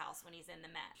opera house, when he's in the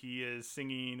Met. He is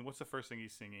singing... What's the first thing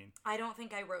he's singing? I don't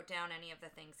think I wrote down any of the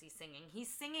things he's singing. He's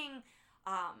singing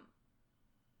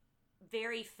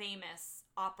very famous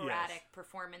operatic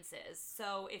performances.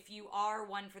 So if you are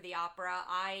one for the opera,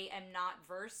 I am not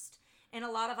versed in a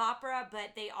lot of opera, but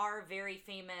they are very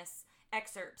famous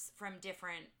excerpts from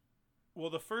different... Well,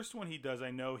 the first one he does,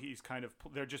 I know he's kind of...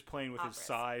 They're just playing with his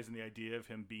size and the idea of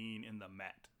him being in the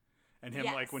Met. And him,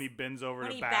 when he bends over to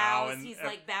bow... When he bows,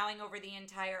 he's, bowing over the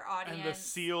entire audience. And the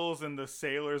seals and the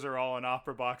sailors are all in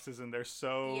opera boxes, and they're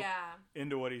so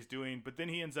into what he's doing. But then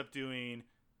he ends up doing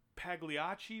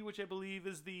Pagliacci, which I believe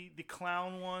is the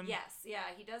clown one. Yes, yeah,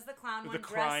 he does the clown one. The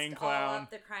crying clown. All up,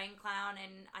 the crying clown,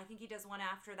 and I think he does one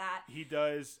after that. He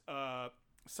does...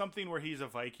 something where he's a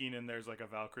Viking and there's a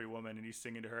Valkyrie woman and he's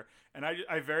singing to her, and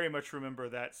I very much remember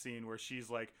that scene where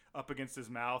she's up against his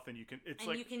mouth and you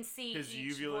can see his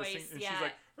uvula voice, and she's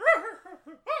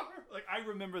Like, I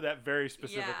remember that very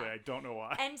specifically. Yeah. I don't know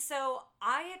why. And so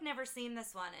I had never seen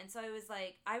this one, and so I was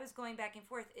like, I was going back and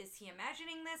forth. Is he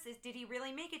imagining this? Did he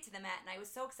really make it to the Met? And I was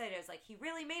so excited. I was like, he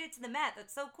really made it to the Met.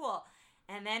 That's so cool.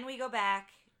 And then we go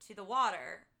back to the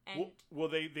water, and well,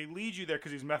 they lead you there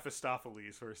because he's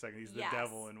Mephistopheles for a second. He's the Yes.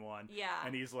 devil in one. Yeah.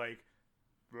 And he's like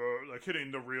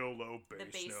hitting the real low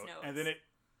bass note. notes. And then it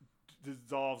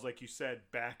dissolves, like you said,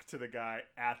 back to the guy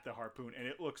at the harpoon, and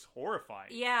it looks horrifying.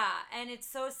 yeah, and it's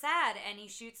so sad. And he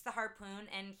shoots the harpoon,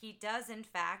 and he does in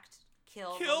fact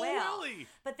kill the whale. Willie.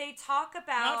 But they talk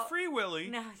about Not Free Willy.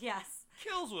 No, yes.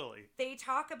 Kills Willie. They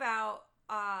talk about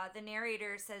the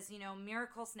narrator says,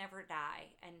 miracles never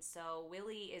die. And so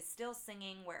Willie is still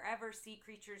singing wherever sea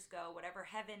creatures go, whatever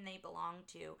heaven they belong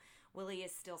to. Willie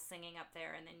is still singing up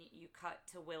there. And then you cut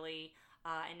to Willie,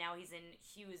 and now he's in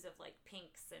hues of like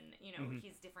pinks and,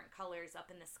 he's different colors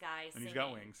up in the sky. And singing. he's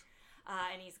got wings.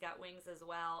 And he's got wings as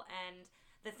well. And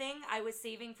the thing I was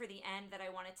saving for the end that I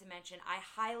wanted to mention, I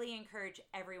highly encourage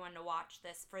everyone to watch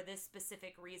this for this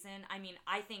specific reason. I mean,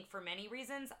 I think for many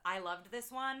reasons, I loved this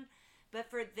one. But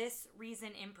for this reason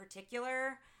in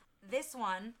particular, this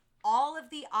one, all of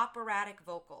the operatic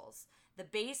vocals, the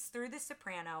bass through the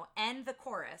soprano, and the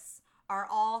chorus are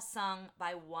all sung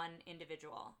by one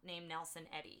individual named Nelson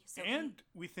Eddy. So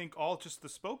we think all just the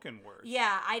spoken words.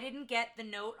 Yeah, I didn't get the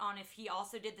note on if he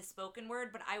also did the spoken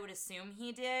word, but I would assume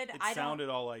he did. It sounded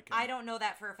all like him. I don't know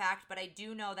that for a fact, but I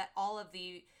do know that all of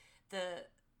the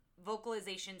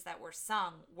vocalizations that were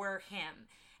sung were him.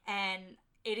 And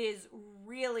it is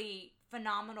really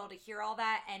phenomenal to hear all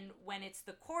that. And when it's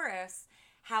the chorus,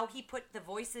 how he put the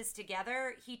voices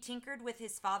together, he tinkered with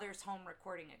his father's home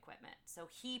recording equipment. So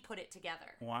he put it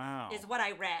together. Wow. Is what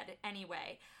I read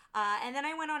anyway. And then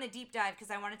I went on a deep dive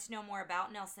because I wanted to know more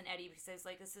about Nelson Eddy, because I was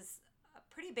like, this is a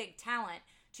pretty big talent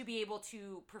to be able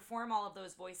to perform all of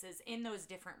those voices in those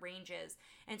different ranges.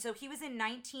 And so he was in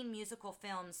 19 musical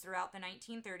films throughout the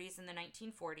 1930s and the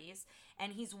 1940s,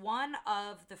 and he's one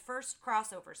of the first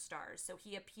crossover stars. So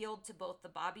he appealed to both the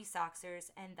Bobby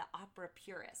Soxers and the opera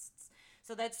purists.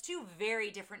 So that's two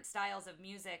very different styles of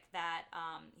music that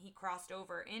he crossed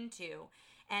over into.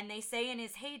 And they say in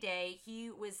his heyday, he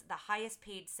was the highest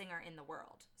paid singer in the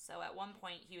world. So at one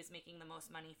point, he was making the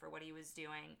most money for what he was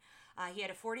doing. He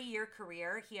had a 40-year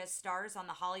career. He has stars on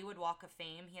the Hollywood Walk of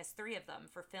Fame. He has 3 of them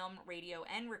for film, radio,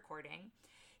 and recording.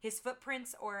 His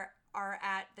footprints are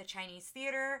at the Chinese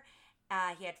Theater.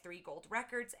 He had 3 gold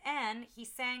records, and he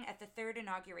sang at the 3rd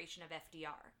inauguration of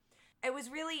FDR. It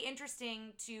was really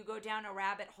interesting to go down a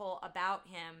rabbit hole about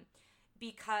him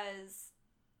because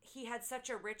he had such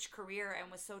a rich career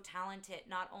and was so talented,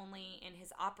 not only in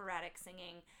his operatic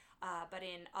singing, but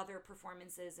in other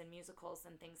performances and musicals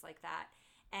and things like that.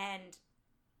 And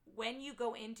when you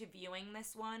go into viewing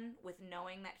this one with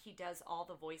knowing that he does all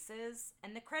the voices,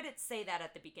 and the credits say that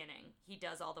at the beginning, he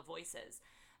does all the voices,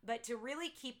 but to really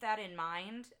keep that in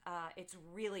mind, it's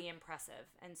really impressive.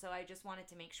 And so I just wanted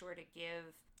to make sure to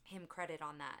give him credit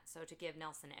on that. So to give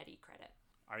Nelson Eddy credit.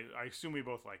 I assume we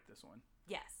both like this one.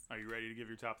 Yes. Are you ready to give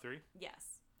your top 3?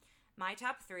 Yes. My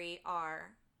top 3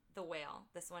 are The Whale.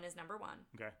 This one is number 1.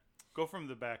 Okay. Go from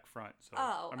the back front. So,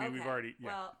 okay. we've already... Yeah.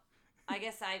 Well, I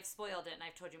guess I've spoiled it and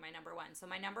I've told you my number 1. So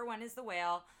my number 1 is The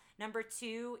Whale. Number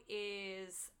 2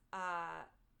 is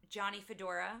Johnny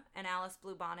Fedora and Alice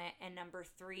Bluebonnet. And number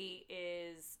 3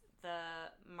 is the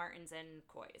Martins and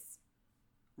Coys.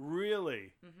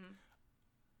 Really? Mm-hmm.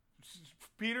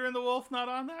 Peter and the Wolf not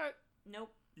on that?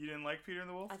 Nope. You didn't like Peter and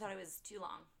the Wolf? I thought it was too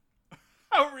long.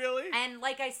 Oh, really? And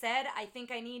like I said, I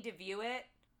think I need to view it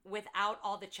without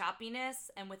all the choppiness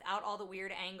and without all the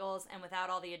weird angles and without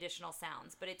all the additional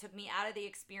sounds. But it took me out of the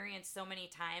experience so many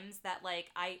times that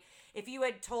if you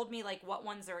had told me like what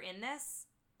ones are in this,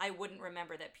 I wouldn't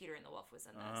remember that Peter and the Wolf was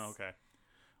in this. Oh, okay.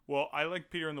 Well, I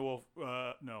like Peter and the Wolf.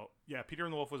 Peter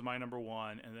and the Wolf was my number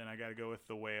 1, and then I got to go with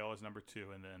The Whale as number 2,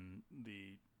 and then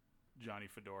the Johnny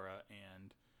Fedora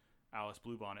and Alice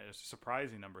Bluebonnet is a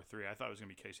surprising number 3. I thought it was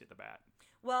going to be Casey at the Bat.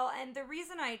 Well, and the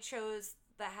reason I chose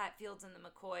the Hatfields and the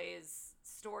McCoys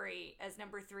story as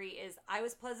number 3 is I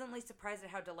was pleasantly surprised at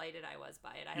how delighted I was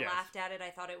by it. I laughed at it. I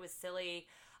thought it was silly.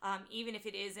 Even if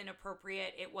it is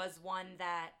inappropriate, it was one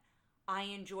that I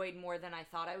enjoyed more than I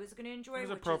thought I was going to enjoy. It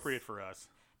was appropriate for us.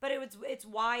 But it's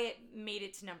why it made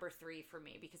it to number 3 for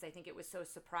me, because I think it was so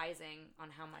surprising on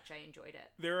how much I enjoyed it.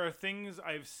 There are things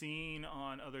I've seen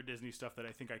on other Disney stuff that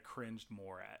I think I cringed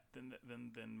more at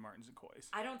than Martins and Coys.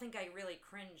 I don't think I really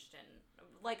cringed, and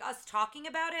like us talking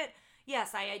about it,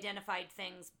 yes, I identified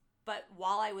things, but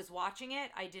while I was watching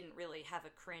it, I didn't really have a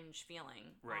cringe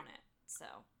feeling on it. So.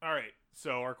 All right.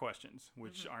 So our questions,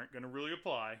 which aren't going to really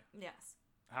apply. Yes.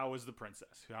 How was the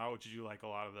princess? How did you like a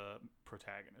lot of the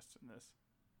protagonists in this?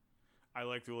 I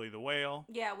liked Willie the Whale.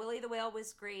 Yeah, Willie the Whale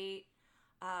was great.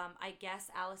 I guess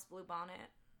Alice Bluebonnet.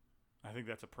 I think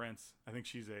that's a prince. I think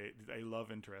she's a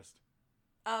love interest.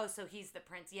 Oh, so he's the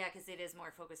prince. Yeah, because it is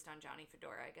more focused on Johnny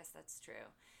Fedora. I guess that's true.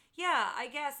 Yeah, I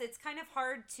guess it's kind of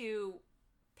hard to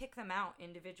pick them out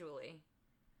individually.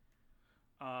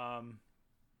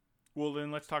 Well,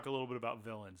 then let's talk a little bit about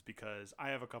villains, because I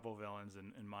have a couple of villains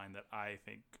in mind that I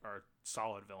think are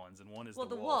solid villains, and one is the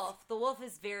Wolf. The Wolf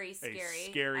is very scary.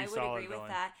 A scary, I would solid agree villain.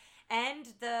 with that. And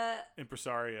the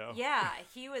Impresario. Yeah,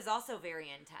 he was also very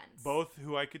intense. Both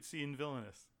who I could see in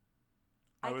Villainous.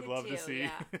 I would love to see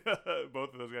yeah.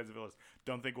 both of those guys in Villainous.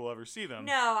 Don't think we'll ever see them.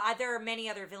 No, there are many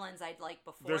other villains I'd like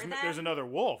before them. There's another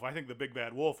wolf. I think the big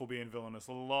bad wolf will be in Villainous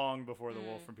long before the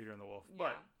wolf from Peter and the Wolf.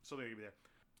 But so they could be there.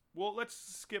 Well, let's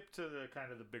skip to the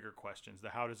kind of the bigger questions. The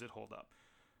how does it hold up?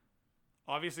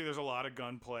 Obviously, there's a lot of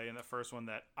gunplay in the first one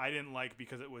that I didn't like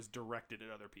because it was directed at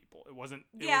other people. It wasn't.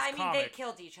 It was comic. They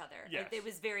killed each other. Yes. It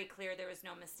was very clear. There was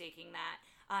no mistaking that.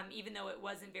 Even though it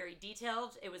wasn't very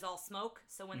detailed, it was all smoke.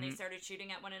 So when they started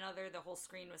shooting at one another, the whole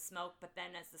screen was smoke. But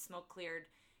then as the smoke cleared,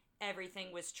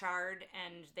 everything was charred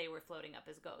and they were floating up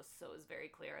as ghosts. So it was very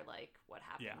clear, like, what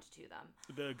happened to them.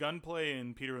 The gunplay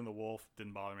in Peter and the Wolf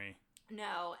didn't bother me.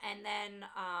 No. And then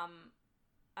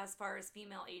as far as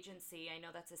female agency, I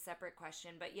know that's a separate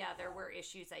question. But yeah, there were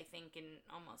issues, I think, in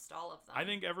almost all of them. I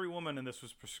think every woman in this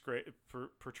was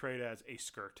portrayed as a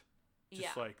skirt.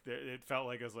 Just like it felt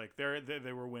like it was like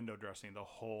they were window dressing the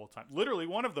whole time. Literally,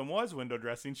 one of them was window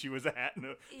dressing. She was a hat in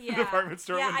a department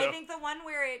store window. Yeah, I think the one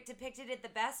where it depicted it the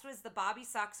best was the Bobby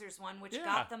Soxers one, which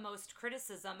got the most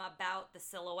criticism about the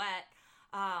silhouette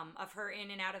of her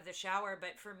in and out of the shower.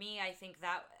 But for me, I think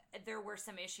that there were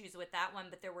some issues with that one,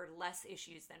 but there were less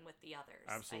issues than with the others.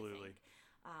 Absolutely.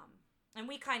 And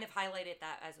we kind of highlighted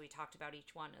that as we talked about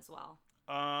each one as well.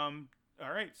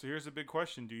 All right, so here's a big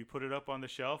question. Do you put it up on the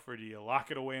shelf or do you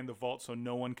lock it away in the vault so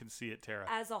no one can see it, Tara?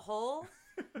 As a whole,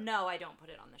 no, I don't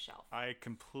put it on the shelf. I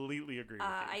completely agree with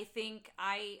you. I think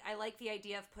I like the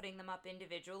idea of putting them up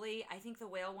individually. I think the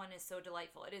whale one is so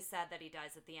delightful. It is sad that he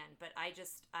dies at the end, but I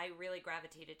really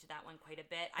gravitated to that one quite a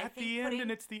bit. At the end,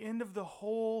 and it's the end of the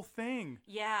whole thing.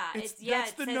 Yeah,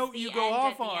 that's the note you go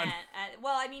off on.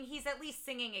 Well, I mean, he's at least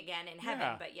singing again in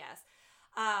heaven, but yes.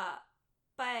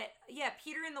 But yeah,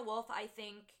 Peter and the Wolf, I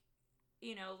think,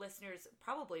 listeners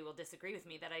probably will disagree with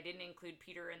me that I didn't include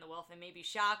Peter and the Wolf and may be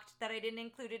shocked that I didn't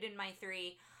include it in my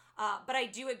 3. But I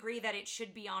do agree that it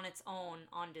should be on its own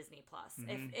on Disney+.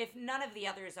 Mm-hmm. If none of the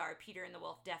others are, Peter and the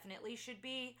Wolf definitely should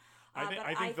be.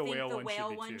 I think the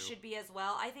whale one should be as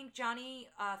well. I think Johnny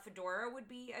Fedora would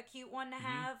be a cute one to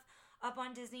have up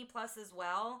on Disney+ as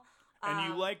well. And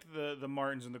you liked the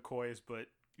Martins and the Coys, but...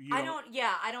 I don't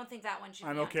think that one should be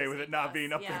on okay with it not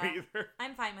being up there either.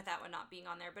 I'm fine with that one not being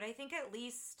on there, but I think at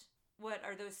least, what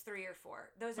are those 3 or 4?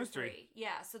 Those are 3.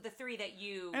 Yeah, so the 3 that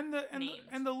you named.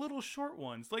 And the little short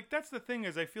ones. Like, that's the thing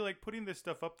is I feel like putting this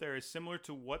stuff up there is similar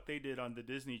to what they did on the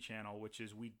Disney Channel, which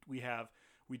is we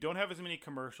don't have as many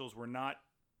commercials. We're not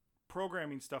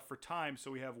programming stuff for time, so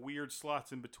we have weird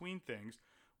slots in between things.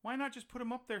 Why not just put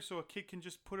them up there so a kid can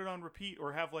just put it on repeat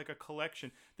or have like a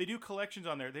collection? They do collections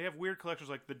on there. They have weird collections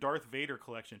like the Darth Vader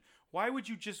collection. Why would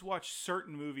you just watch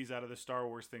certain movies out of the Star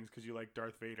Wars things because you like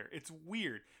Darth Vader? It's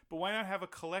weird. But why not have a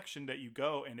collection that you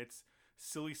go and it's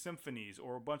silly symphonies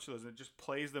or a bunch of those and it just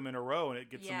plays them in a row and it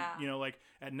gets them, like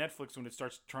at Netflix when it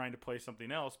starts trying to play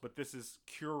something else. But this is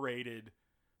curated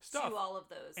stuff. To all of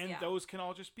those. And those can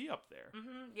all just be up there.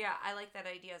 Mm-hmm. Yeah, I like that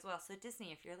idea as well. So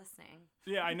Disney, if you're listening.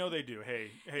 Yeah, I know they do.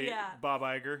 Hey, Bob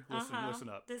Iger, listen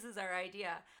up. This is our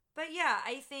idea. But yeah,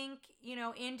 I think,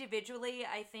 individually,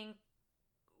 I think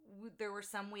there were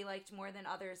some we liked more than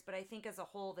others, but I think as a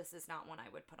whole, this is not one I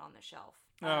would put on the shelf.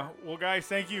 Well, guys,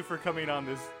 thank you for coming on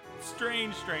this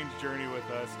strange journey with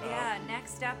us.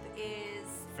 Next up is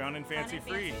Found in Fancy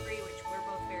Free, which we're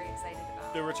both very excited about.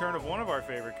 The return of one of our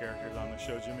favorite characters on the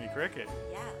show, Jiminy Cricket.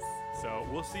 Yes. So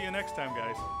we'll see you next time,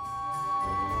 guys.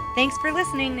 Thanks for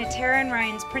listening to Tara and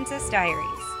Ryan's Princess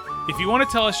Diaries. If you want to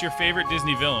tell us your favorite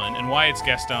Disney villain and why it's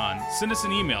guest on, send us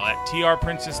an email at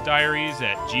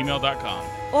trprincessdiaries@gmail.com.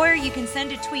 Or you can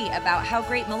send a tweet about how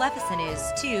great Maleficent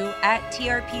is to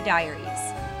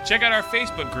 @TRPDiaries. Check out our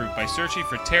Facebook group by searching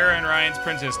for Tara and Ryan's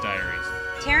Princess Diaries.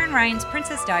 Tara and Ryan's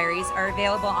Princess Diaries are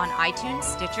available on iTunes,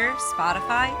 Stitcher,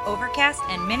 Spotify, Overcast,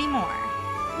 and many more.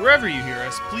 Wherever you hear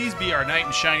us, please be our knight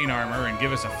in shining armor and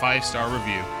give us a 5-star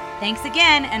review. Thanks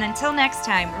again, and until next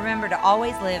time, remember to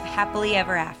always live happily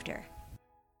ever after.